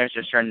Niners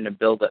are starting to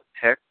build up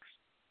picks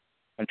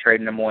and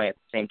trading them away at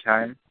the same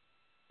time.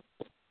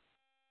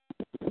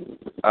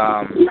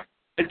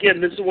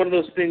 Again, this is one of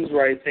those things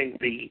where I think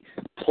the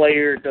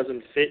player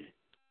doesn't fit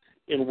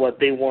in what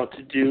they want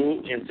to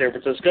do in San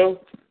Francisco.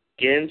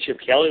 Again, Chip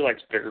Kelly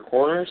likes bigger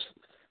corners,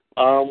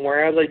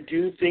 whereas I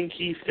do think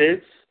he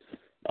fits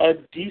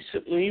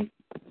decently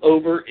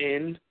over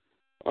in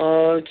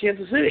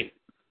Kansas City.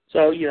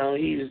 So,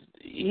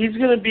 he's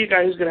going to be a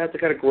guy who's going to have to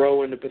kind of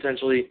grow into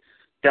potentially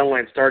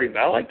downline starting. But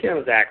I like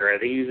Kenneth Acker. I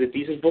think he's a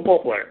decent football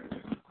player.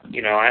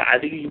 I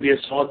think he could be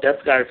a solid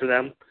depth guy for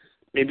them.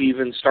 Maybe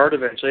even start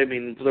eventually. I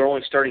mean, they're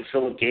only starting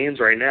Phillip Gaines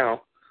right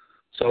now.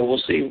 So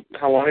we'll see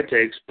how long it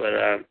takes. But,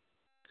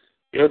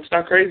 it's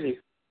not crazy.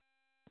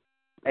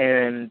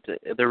 And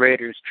the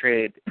Raiders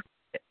trade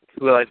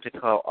who I like to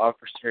call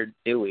Officer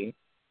Dewey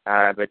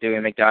But Dewey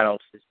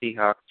McDonald to the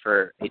Seahawks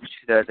for a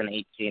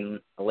 2018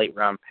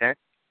 late-round pick.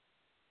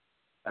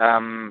 I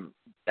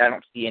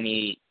don't see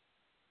any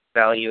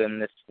value in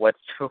this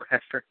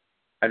whatsoever.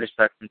 I just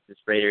thought since the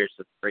Raiders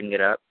would bring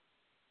it up.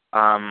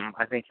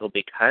 I think he'll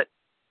be cut,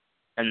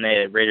 and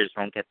the Raiders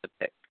won't get the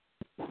pick.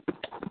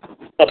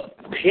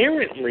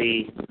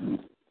 Apparently,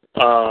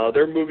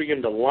 they're moving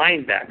him to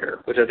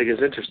linebacker, which I think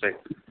is interesting.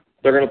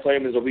 They're going to play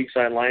him as a weak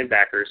side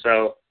linebacker.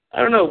 So,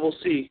 I don't know. We'll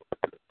see.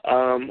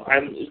 I'm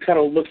kind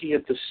of looking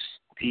at the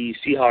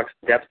Seahawks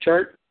depth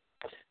chart,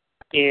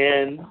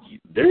 and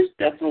there's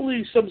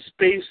definitely some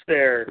space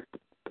there.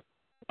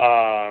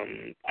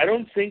 I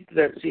don't think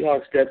that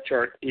Seahawks depth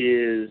chart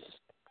is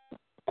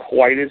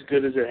quite as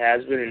good as it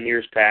has been in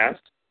years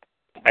past.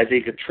 I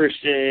think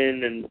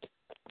attrition and,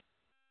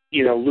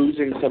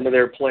 losing some of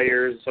their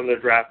players, some of their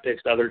draft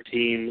picks to other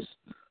teams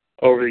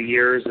over the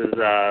years has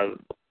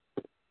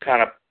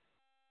kind of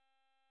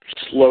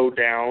slowed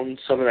down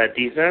some of that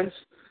defense.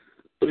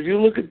 But if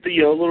you look at the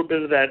a little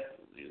bit of that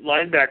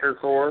linebacker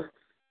core,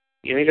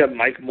 you got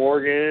Mike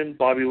Morgan,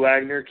 Bobby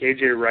Wagner,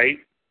 KJ Wright,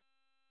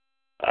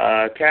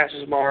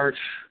 Cassius Marsh,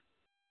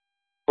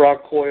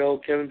 Brock Coyle,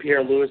 Kevin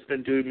Pierre-Louis,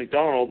 and Dewey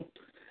McDonald.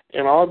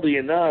 And oddly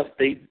enough,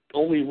 they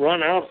only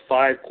run out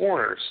 5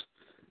 corners,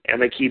 and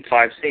they keep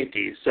 5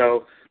 safeties.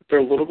 So they're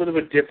a little bit of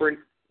a different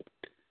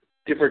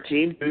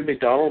team. Dewey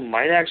McDonald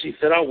might actually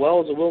fit out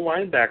well as a will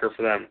linebacker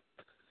for them.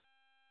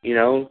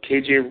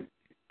 KJ,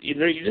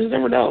 you just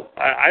never know.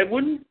 I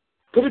wouldn't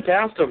put it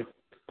past him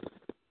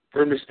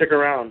for him to stick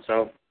around.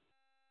 So.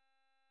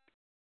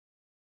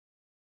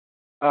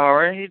 All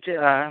right.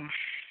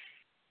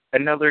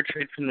 Another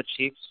trade from the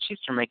Chiefs.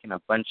 Chiefs are making a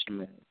bunch of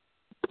moves.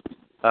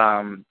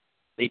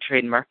 They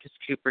trade Marcus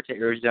Cooper to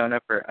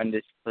Arizona for an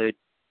undisclosed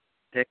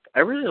pick.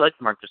 I really like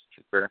Marcus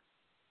Cooper.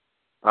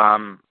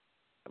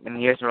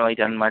 He hasn't really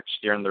done much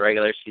during the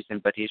regular season,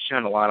 but he's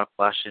shown a lot of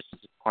flashes as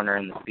a corner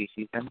in the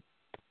preseason.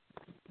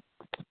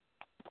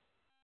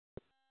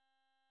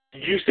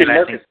 Did you say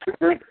Marcus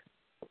Cooper?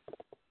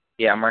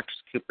 Yeah,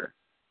 Marcus Cooper.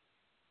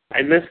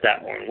 I missed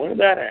that one. When did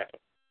that happen?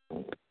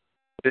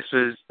 This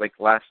was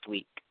last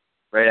week,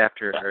 right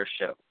after our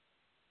show.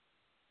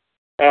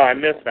 Oh, I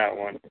missed that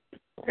one.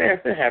 Yeah,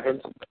 it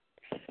happens.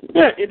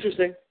 Yeah,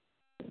 interesting.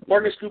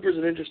 Marcus Cooper's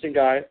an interesting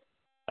guy.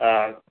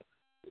 I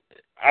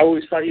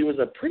always thought he was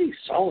a pretty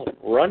solid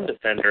run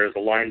defender as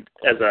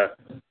a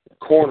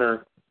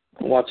corner.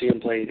 Watching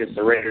him play against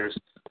the Raiders,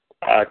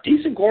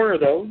 decent corner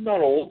though,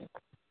 not old.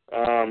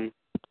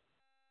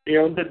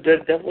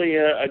 Definitely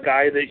a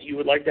guy that you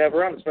would like to have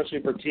around,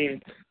 especially for a team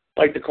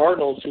like the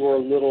Cardinals, who are a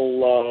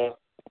little,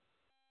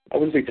 I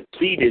wouldn't say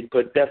depleted,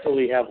 but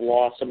definitely have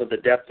lost some of the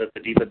depth at the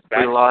defense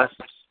back.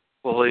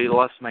 We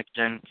lost Mike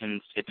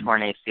Jenkins to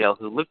torn ACL,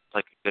 who looked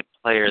like a good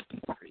player this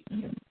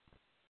preseason.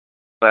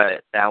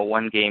 But that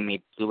one game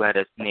he blew out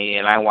his knee,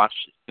 and I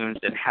watched as soon as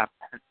it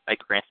happened. I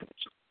granted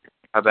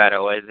how bad it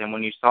was, and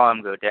when you saw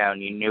him go down,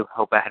 you knew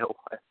how bad it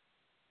was.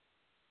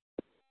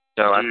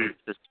 So I think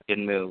this is a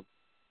good move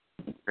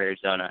for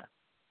Arizona.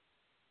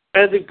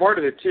 I think part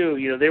of it, too,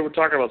 they were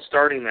talking about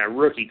starting that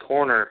rookie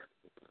corner,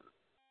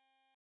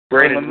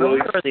 Brandon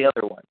Williams, or the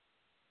other one?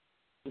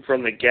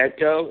 From the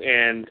get-go,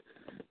 and,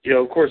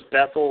 of course,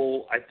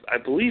 Bethel, I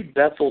believe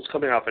Bethel's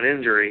coming off an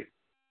injury.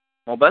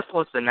 Well,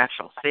 Bethel is the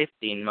natural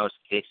safety in most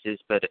cases,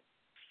 but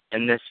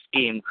in this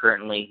scheme,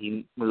 currently,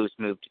 he moved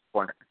to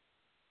corner.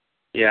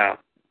 Yeah.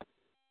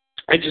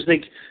 I just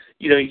think,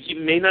 he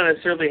may not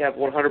necessarily have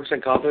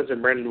 100% confidence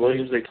in Brandon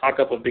Williams. They talk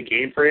up a big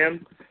game for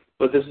him,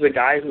 but this is a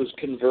guy who's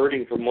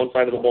converting from one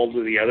side of the ball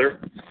to the other.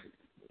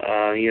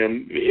 I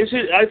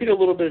think a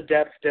little bit of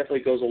depth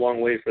definitely goes a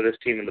long way for this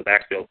team in the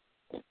backfield.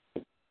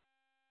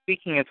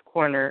 Speaking of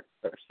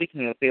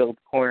failed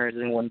corners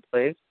in one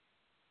place,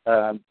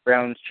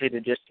 Browns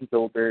traded Justin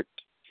Gilbert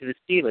to the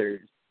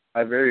Steelers,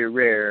 a very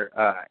rare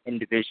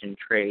in-division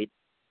trade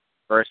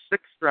for a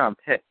 6th-round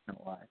pick, no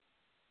lie.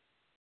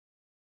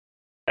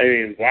 I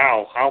mean,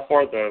 wow, how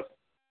far the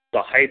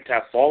heights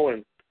have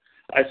fallen.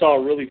 I saw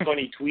a really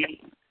funny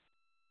tweet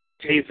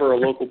paid for a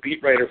local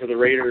beat writer for the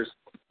Raiders,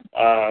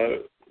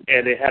 and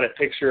it had a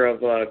picture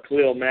of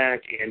Khalil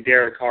Mack and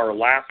Derek Carr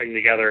laughing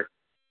together,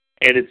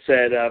 and it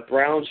said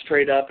Browns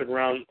trade up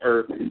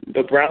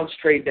the Browns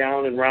trade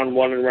down in round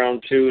 1 and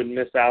round 2 and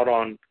miss out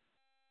on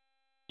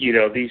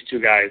these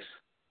two guys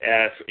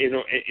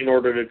in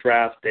order to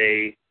draft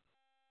a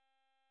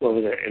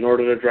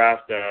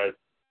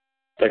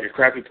like a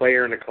crappy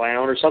player and a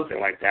clown or something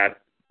like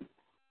that.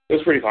 It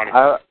was pretty funny.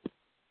 I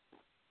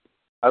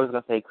was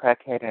going to say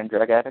crackhead and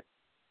drug addict.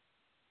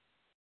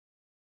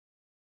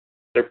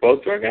 They're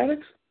both drug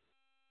addicts?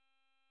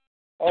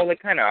 Oh, they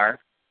kind of are.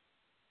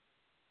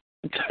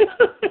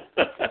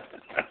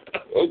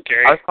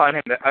 Okay. I was calling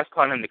him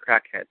the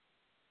crackhead.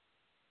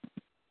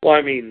 Well,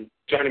 I mean,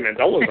 Johnny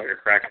Manziel looks like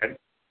a crackhead.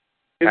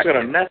 He's got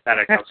a meth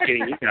addict how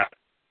skinny he got.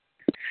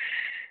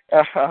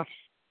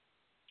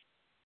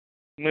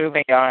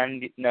 Moving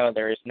on, no,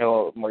 there is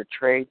no more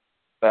trades,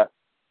 but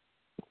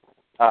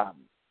I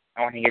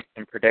want to get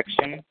some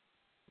predictions.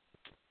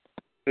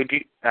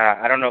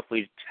 I don't know if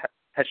we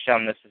touched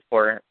on this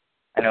before.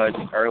 I know it's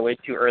way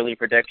too early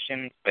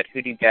predictions, but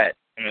who do you get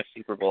in the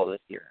Super Bowl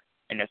this year?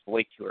 And it's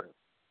way too early.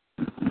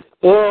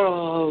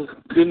 Oh,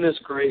 goodness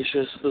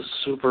gracious, the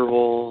Super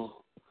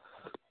Bowl.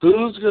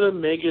 Who's going to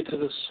make it to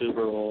the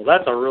Super Bowl?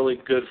 That's a really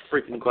good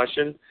freaking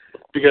question,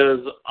 because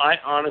I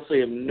honestly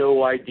have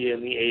no idea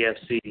in the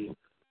AFC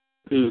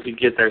who could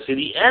get there. See,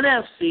 the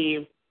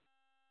NFC,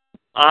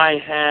 I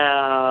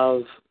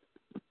have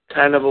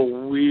kind of a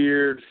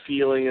weird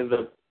feeling in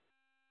the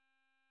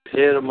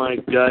pit of my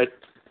gut.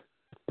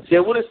 See, I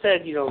would have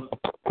said, I don't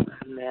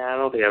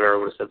think I ever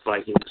would have said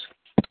Vikings.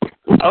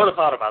 I would have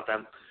thought about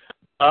them.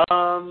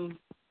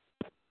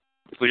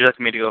 Would you like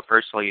me to go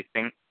first while you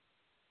think?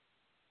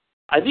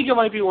 I think it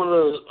might be one of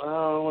those.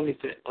 Let me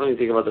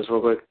think about this real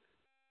quick.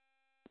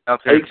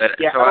 Okay.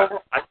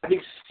 I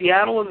think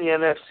Seattle in the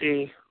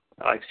NFC.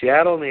 I like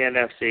Seattle in the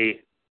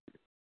NFC.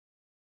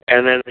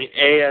 And then the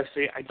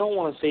AFC, I don't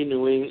want to say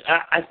New England.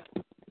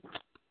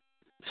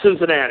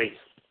 Cincinnati.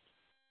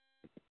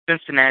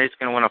 Cincinnati's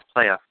going to win a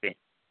playoff game.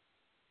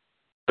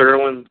 They're going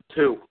to win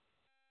 2.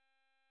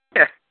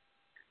 Yeah.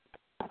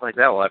 Like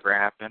that will ever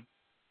happen.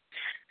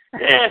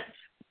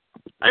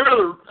 I'd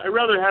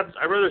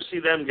rather see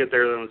them get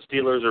there than the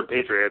Steelers or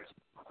Patriots.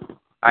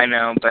 I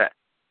know, but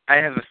I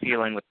have a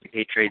feeling with the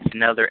Patriots,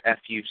 another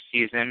FU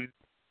season.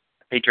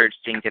 The Patriots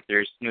didn't get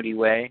their snooty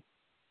way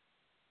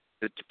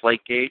to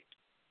Deflategate.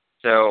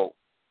 So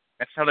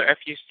that's another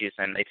FU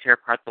season. They tear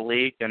apart the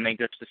league, and they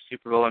go to the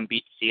Super Bowl and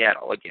beat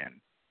Seattle again.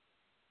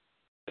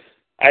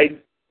 I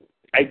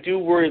do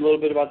worry a little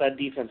bit about that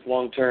defense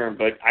long term,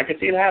 but I could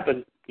see it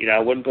happen. I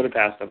wouldn't put it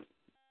past them.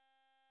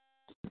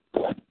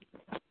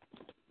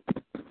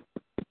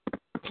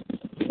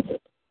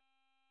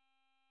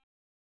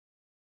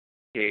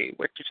 Okay,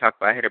 what to talk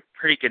about? I had a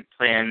pretty good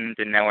plan,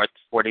 and now we're at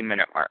the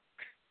 40-minute mark.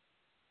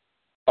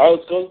 All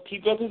right, let's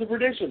keep going through the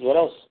predictions. What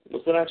else?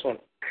 What's the next one?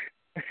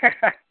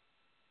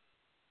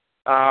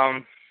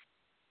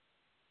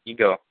 You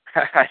go.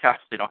 I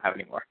honestly don't have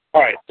any more.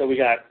 All right, so we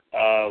got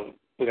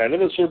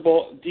another Super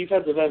Bowl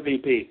defensive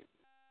MVP.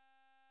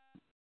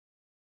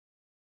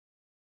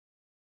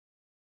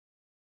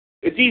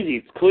 It's easy.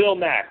 It's Khalil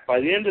Mack. By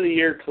the end of the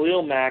year,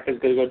 Khalil Mack is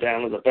going to go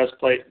down as the best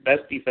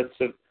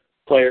defensive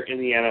player in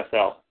the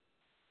NFL.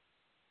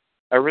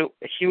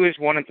 He was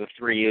one of the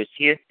three. It was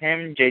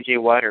him, J.J.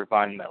 Watt, or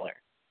Von Miller.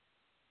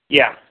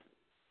 Yeah,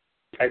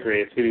 I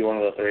agree. It's going to be one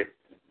of the three.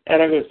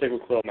 And I'm going to stick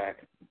with Khalil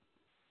Mack.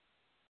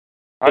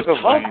 I'll go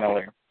Von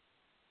Miller.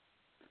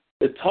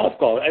 The tough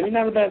call,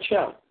 not a bad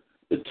shout.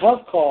 The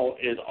tough call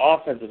is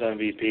offensive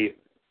MVP.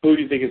 Who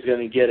do you think is going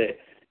to get it?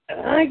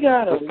 And I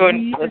got to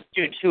let's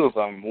do 2 of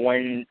them.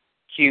 One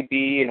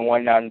QB and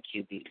one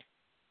non-QB.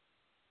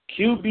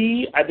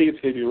 QB, I think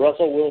it's going to be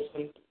Russell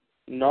Wilson.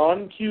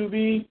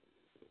 Non-QB,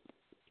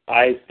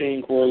 I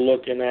think we're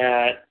looking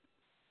at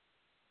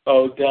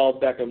Odell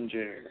Beckham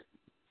Jr.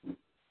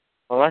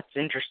 Well, that's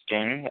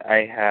interesting.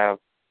 I have...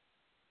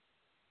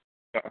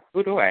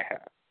 Who do I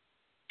have?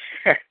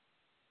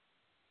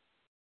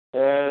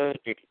 I'm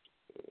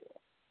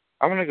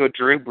going to go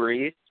Drew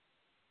Brees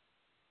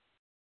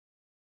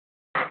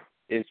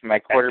is my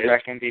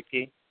quarterback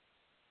MVP.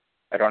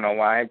 I don't know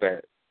why, but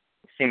it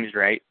seems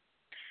right.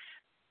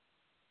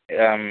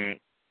 They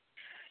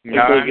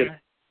get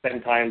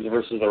 10 times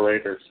versus the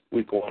Raiders,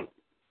 week 1.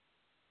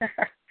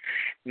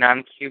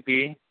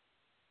 Non-QB.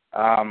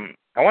 I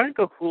want to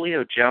go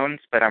Julio Jones,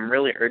 but I'm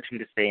really urging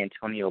to say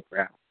Antonio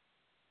Brown.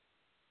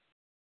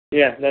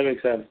 Yeah, that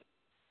makes sense.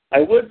 I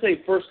would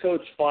say first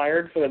coach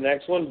fired for the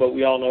next one, but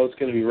we all know it's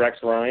going to be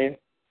Rex Ryan.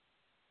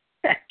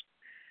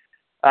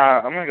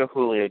 I'm going to go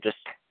Julio.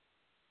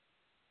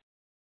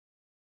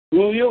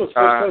 Julio was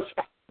first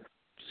coach.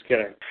 Just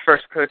kidding.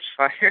 First coach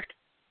fired?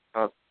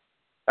 Oh,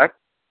 that's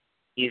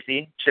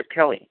easy. Chip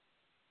Kelly.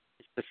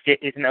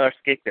 He's another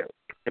scapegoat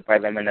to buy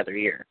them another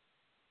year.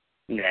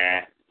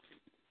 Nah.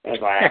 That's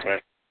not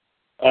happening.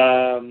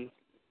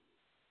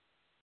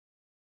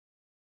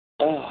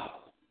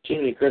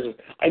 Jiminy Christmas.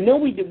 I know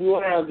we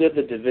went around did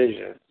the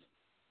divisions.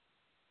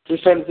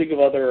 Just trying to think of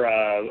other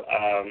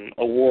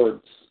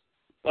awards.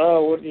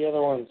 Oh, what are the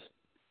other ones?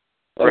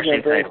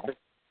 Russian title.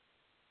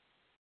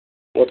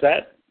 What's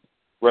that?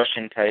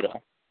 Russian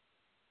title.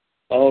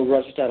 Oh,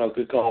 Russian title.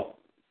 Good call.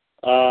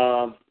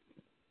 The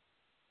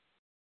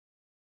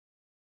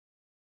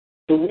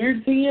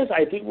weird thing is,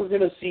 I think we're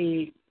going to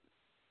see...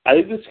 I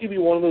think this could be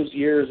one of those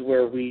years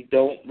where we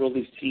don't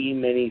really see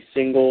many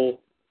single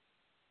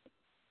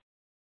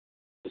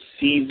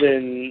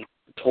season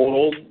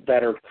totals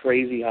that are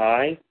crazy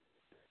high.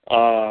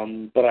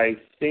 But I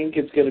think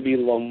it's going to be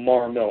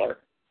Lamar Miller.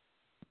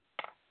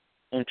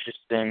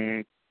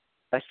 Interesting.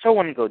 I still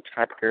want to go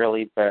Todd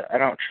Gurley, but I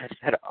don't trust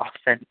that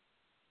offense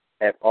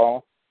at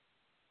all.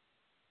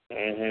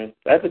 Mm-hmm.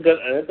 That's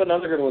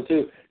another good one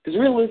too. Because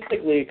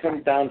realistically, it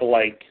comes down to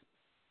like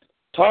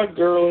Todd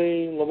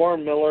Gurley, Lamar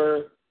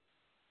Miller,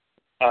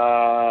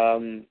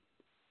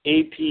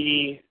 AP.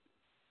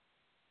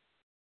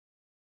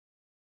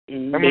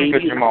 I'm going to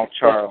go Jamal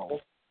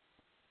Charles.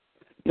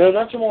 No,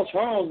 not Jamal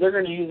Charles. They're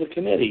going to use the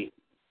committee.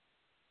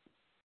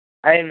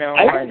 I know.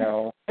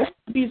 I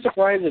would be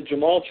surprised if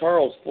Jamal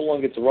Charles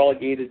full-on gets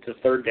relegated to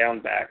third down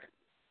back.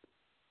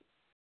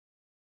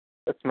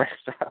 That's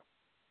messed up.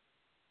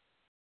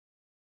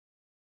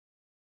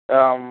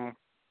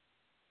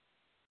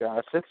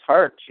 Gosh, it's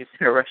hard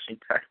choosing a rushing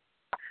tight.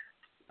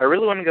 I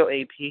really want to go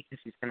AP because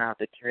he's going to have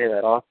to carry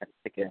that offense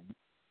again.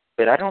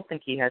 But I don't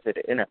think he has it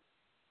in him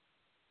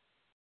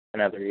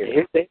another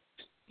year.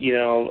 You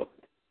know,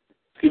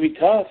 it's going to be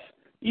tough.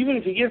 Even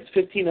if he gets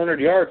 1,500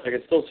 yards, I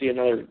could still see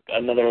another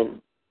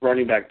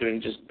running back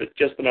doing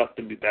just enough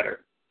to be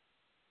better.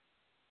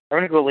 I'm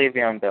going to go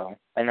Le'Veon Bell.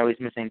 I know he's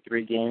missing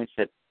 3 games,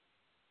 but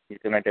he's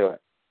going to do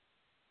it.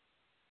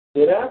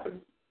 What happened?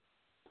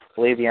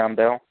 Le'Veon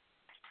Bell.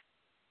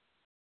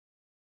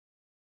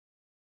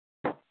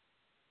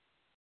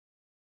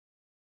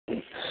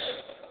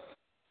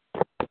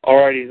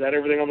 Alrighty, is that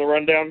everything on the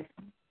rundown?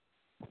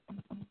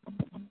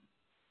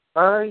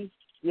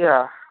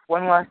 Yeah.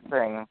 One last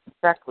thing.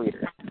 Sack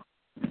leader.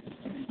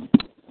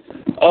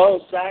 Oh,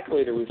 sack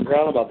leader. We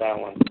forgot about that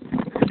one.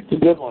 It's a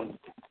good one.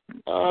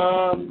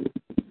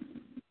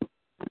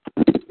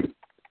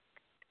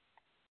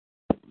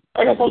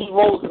 I guess I'll just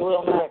roll with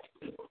Khalil Mack.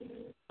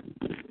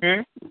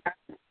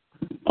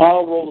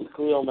 I'll roll with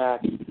Khalil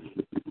Mack.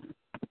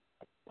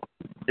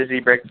 Does he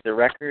break the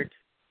record?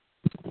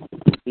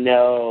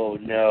 No.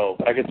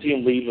 But I could see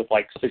him lead with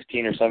like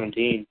 16 or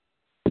 17.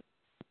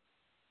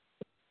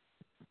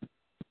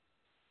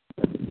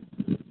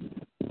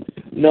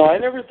 No, I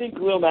never think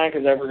Khalil Mack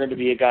is ever going to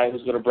be a guy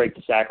who's going to break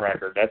the sack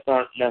record. That's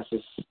not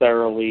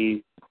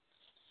necessarily...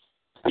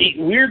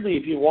 Weirdly,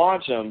 if you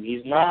watch him,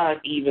 he's not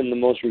even the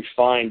most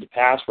refined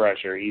pass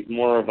rusher. He's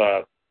more of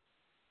a...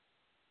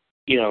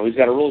 he's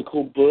got a really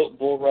cool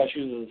bull rush,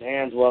 uses his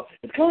hands well.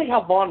 It's kind of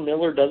like how Von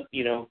Miller does,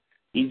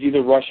 he's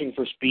either rushing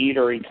for speed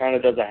or he kind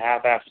of does a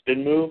half-ass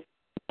spin move.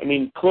 I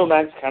mean, Khalil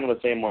Mack's kind of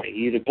the same way.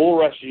 He either bull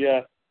rushes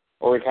you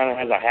or he kind of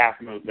has a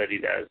half move that he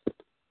does.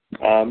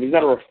 He's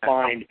not a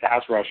refined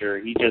pass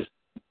rusher.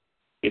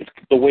 It's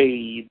the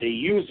way they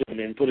use him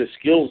and put his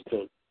skills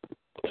to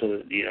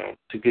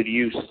good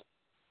use.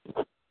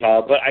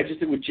 But I just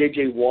think with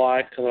J.J.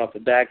 Watt coming off the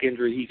back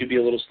injury, he could be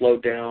a little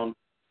slowed down.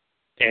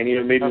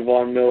 And, maybe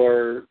Von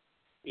Miller,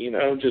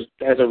 just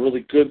has a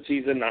really good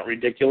season, not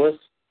ridiculous.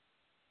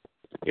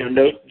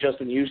 Note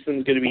Justin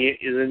Houston's going to be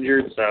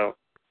injured, so.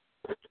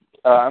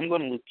 I'm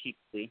going to Luke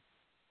Kuechly.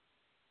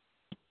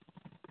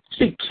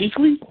 Say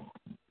Kuechly?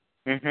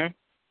 Mm-hmm.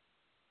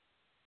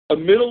 A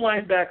middle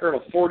linebacker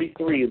at a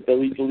 43 is the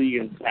league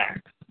in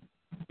sacks.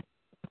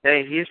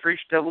 Hey, he's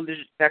reached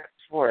double-digit sacks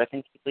before. I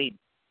think he leads.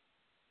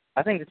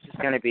 I think this is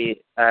going to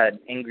be an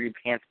angry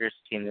Panthers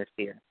team this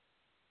year.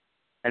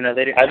 I know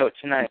they didn't show it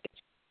tonight,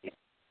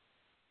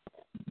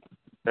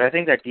 but I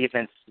think that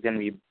defense is going to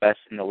be best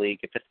in the league.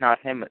 If it's not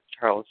him, it's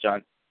Charles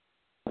Johnson.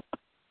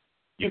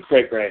 You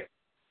cray-cray.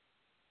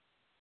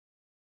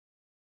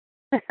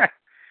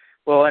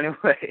 Well,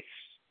 anyway,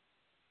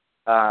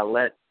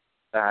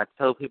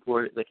 tell people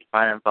where they can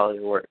find and follow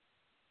your work.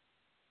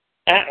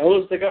 At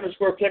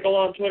holistic_pickle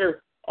on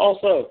Twitter.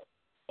 Also,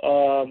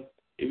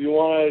 if you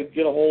want to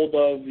get a hold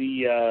of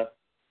the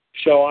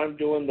show I'm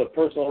doing, the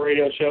personal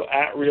radio show,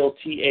 at Real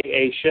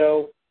TAA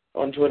Show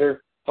on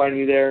Twitter, find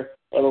me there.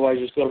 Otherwise,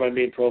 just go to my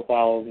main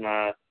profile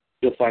and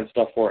you'll find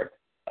stuff for it.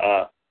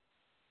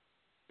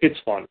 It's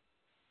fun.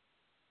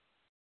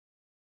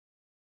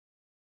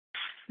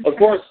 Of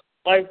course,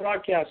 live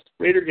broadcast,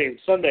 Raider game,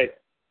 Sunday.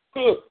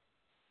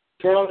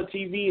 Turn on the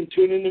TV and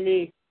tune into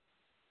me.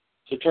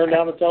 So turn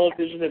down the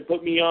television and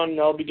put me on, and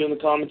I'll be doing the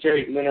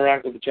commentary and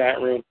interact with the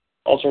chat room.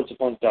 All sorts of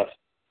fun stuff.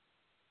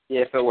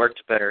 Yeah, if it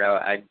worked better,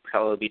 I'd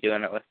probably be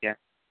doing it with you.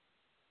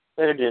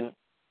 But it didn't.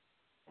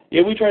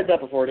 Yeah, we tried that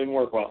before. It didn't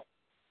work well.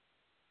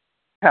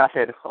 Not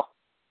at all.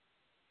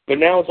 But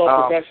now it's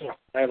all professional.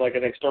 I have like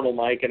an external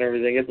mic and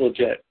everything. It's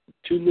legit.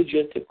 Too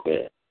legit to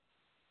quit.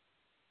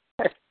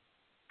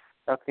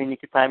 Okay, you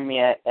can find me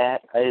at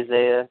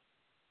Isaiah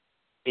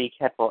B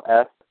capital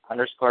F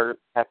 _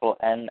 capital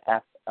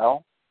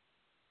NFL.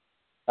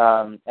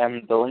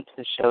 And the link to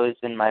the show is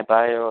in my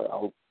bio.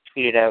 I'll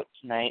tweet it out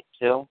tonight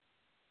too.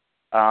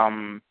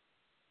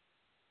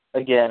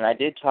 Again, I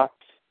did talk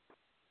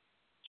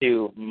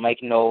to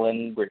Mike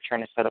Nolan. We're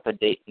trying to set up a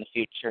date in the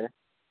future.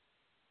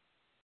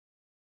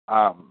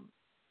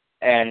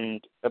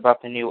 And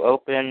about the new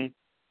Open,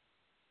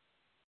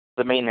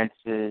 the maintenance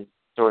is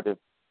sort of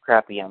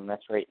crappy on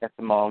this right at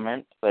the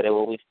moment, but it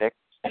will be fixed.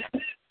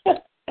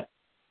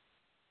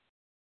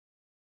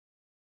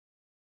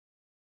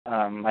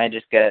 I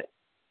just got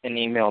an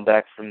email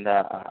back from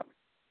the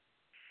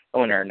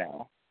owner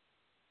now.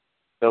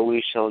 So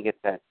we shall get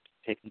that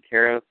taken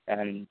care of.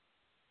 And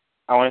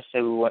I want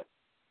to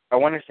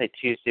say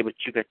Tuesday, but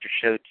you got your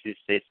show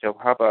Tuesday. So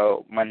how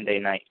about Monday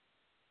night?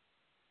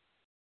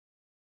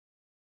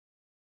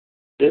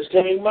 This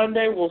coming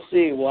Monday, we'll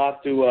see. We'll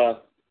have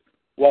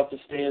to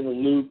stay in the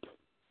loop.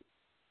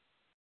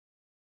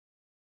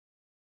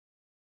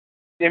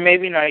 Yeah,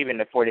 maybe not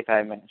even a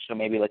 45 minutes, so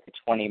maybe like a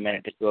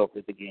 20-minute to go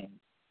over the game.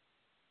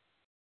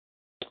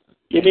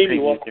 Yeah, maybe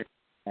Previews we'll. are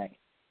nice.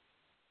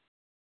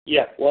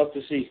 Yeah, we'll have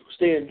to see.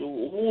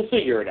 We'll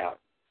figure it out.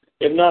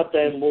 If not,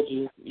 then we'll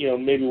just,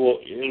 maybe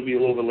it'll be a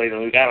little bit later in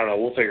the week. I don't know.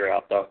 We'll figure it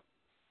out, though.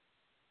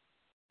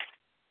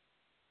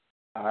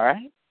 All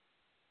right.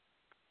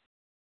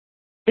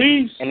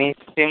 Peace. Any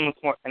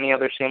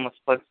other shameless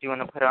plugs you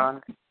want to put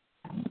on?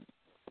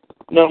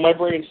 No, my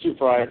brain's too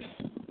fried.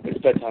 It's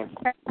bedtime.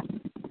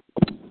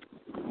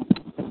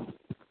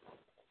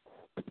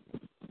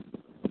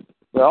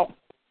 Well,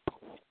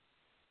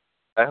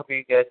 I hope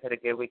you guys had a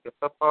good week of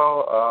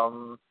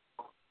football.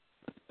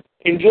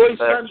 Enjoy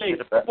Sunday.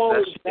 Football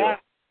is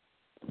back.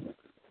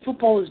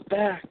 Football is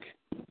back.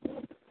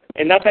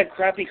 And not that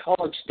crappy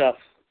college stuff.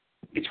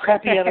 It's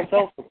crappy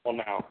NFL football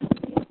now.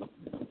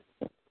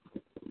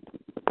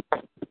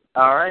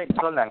 All right,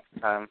 till next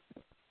time.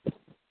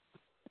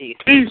 Peace.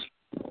 Peace.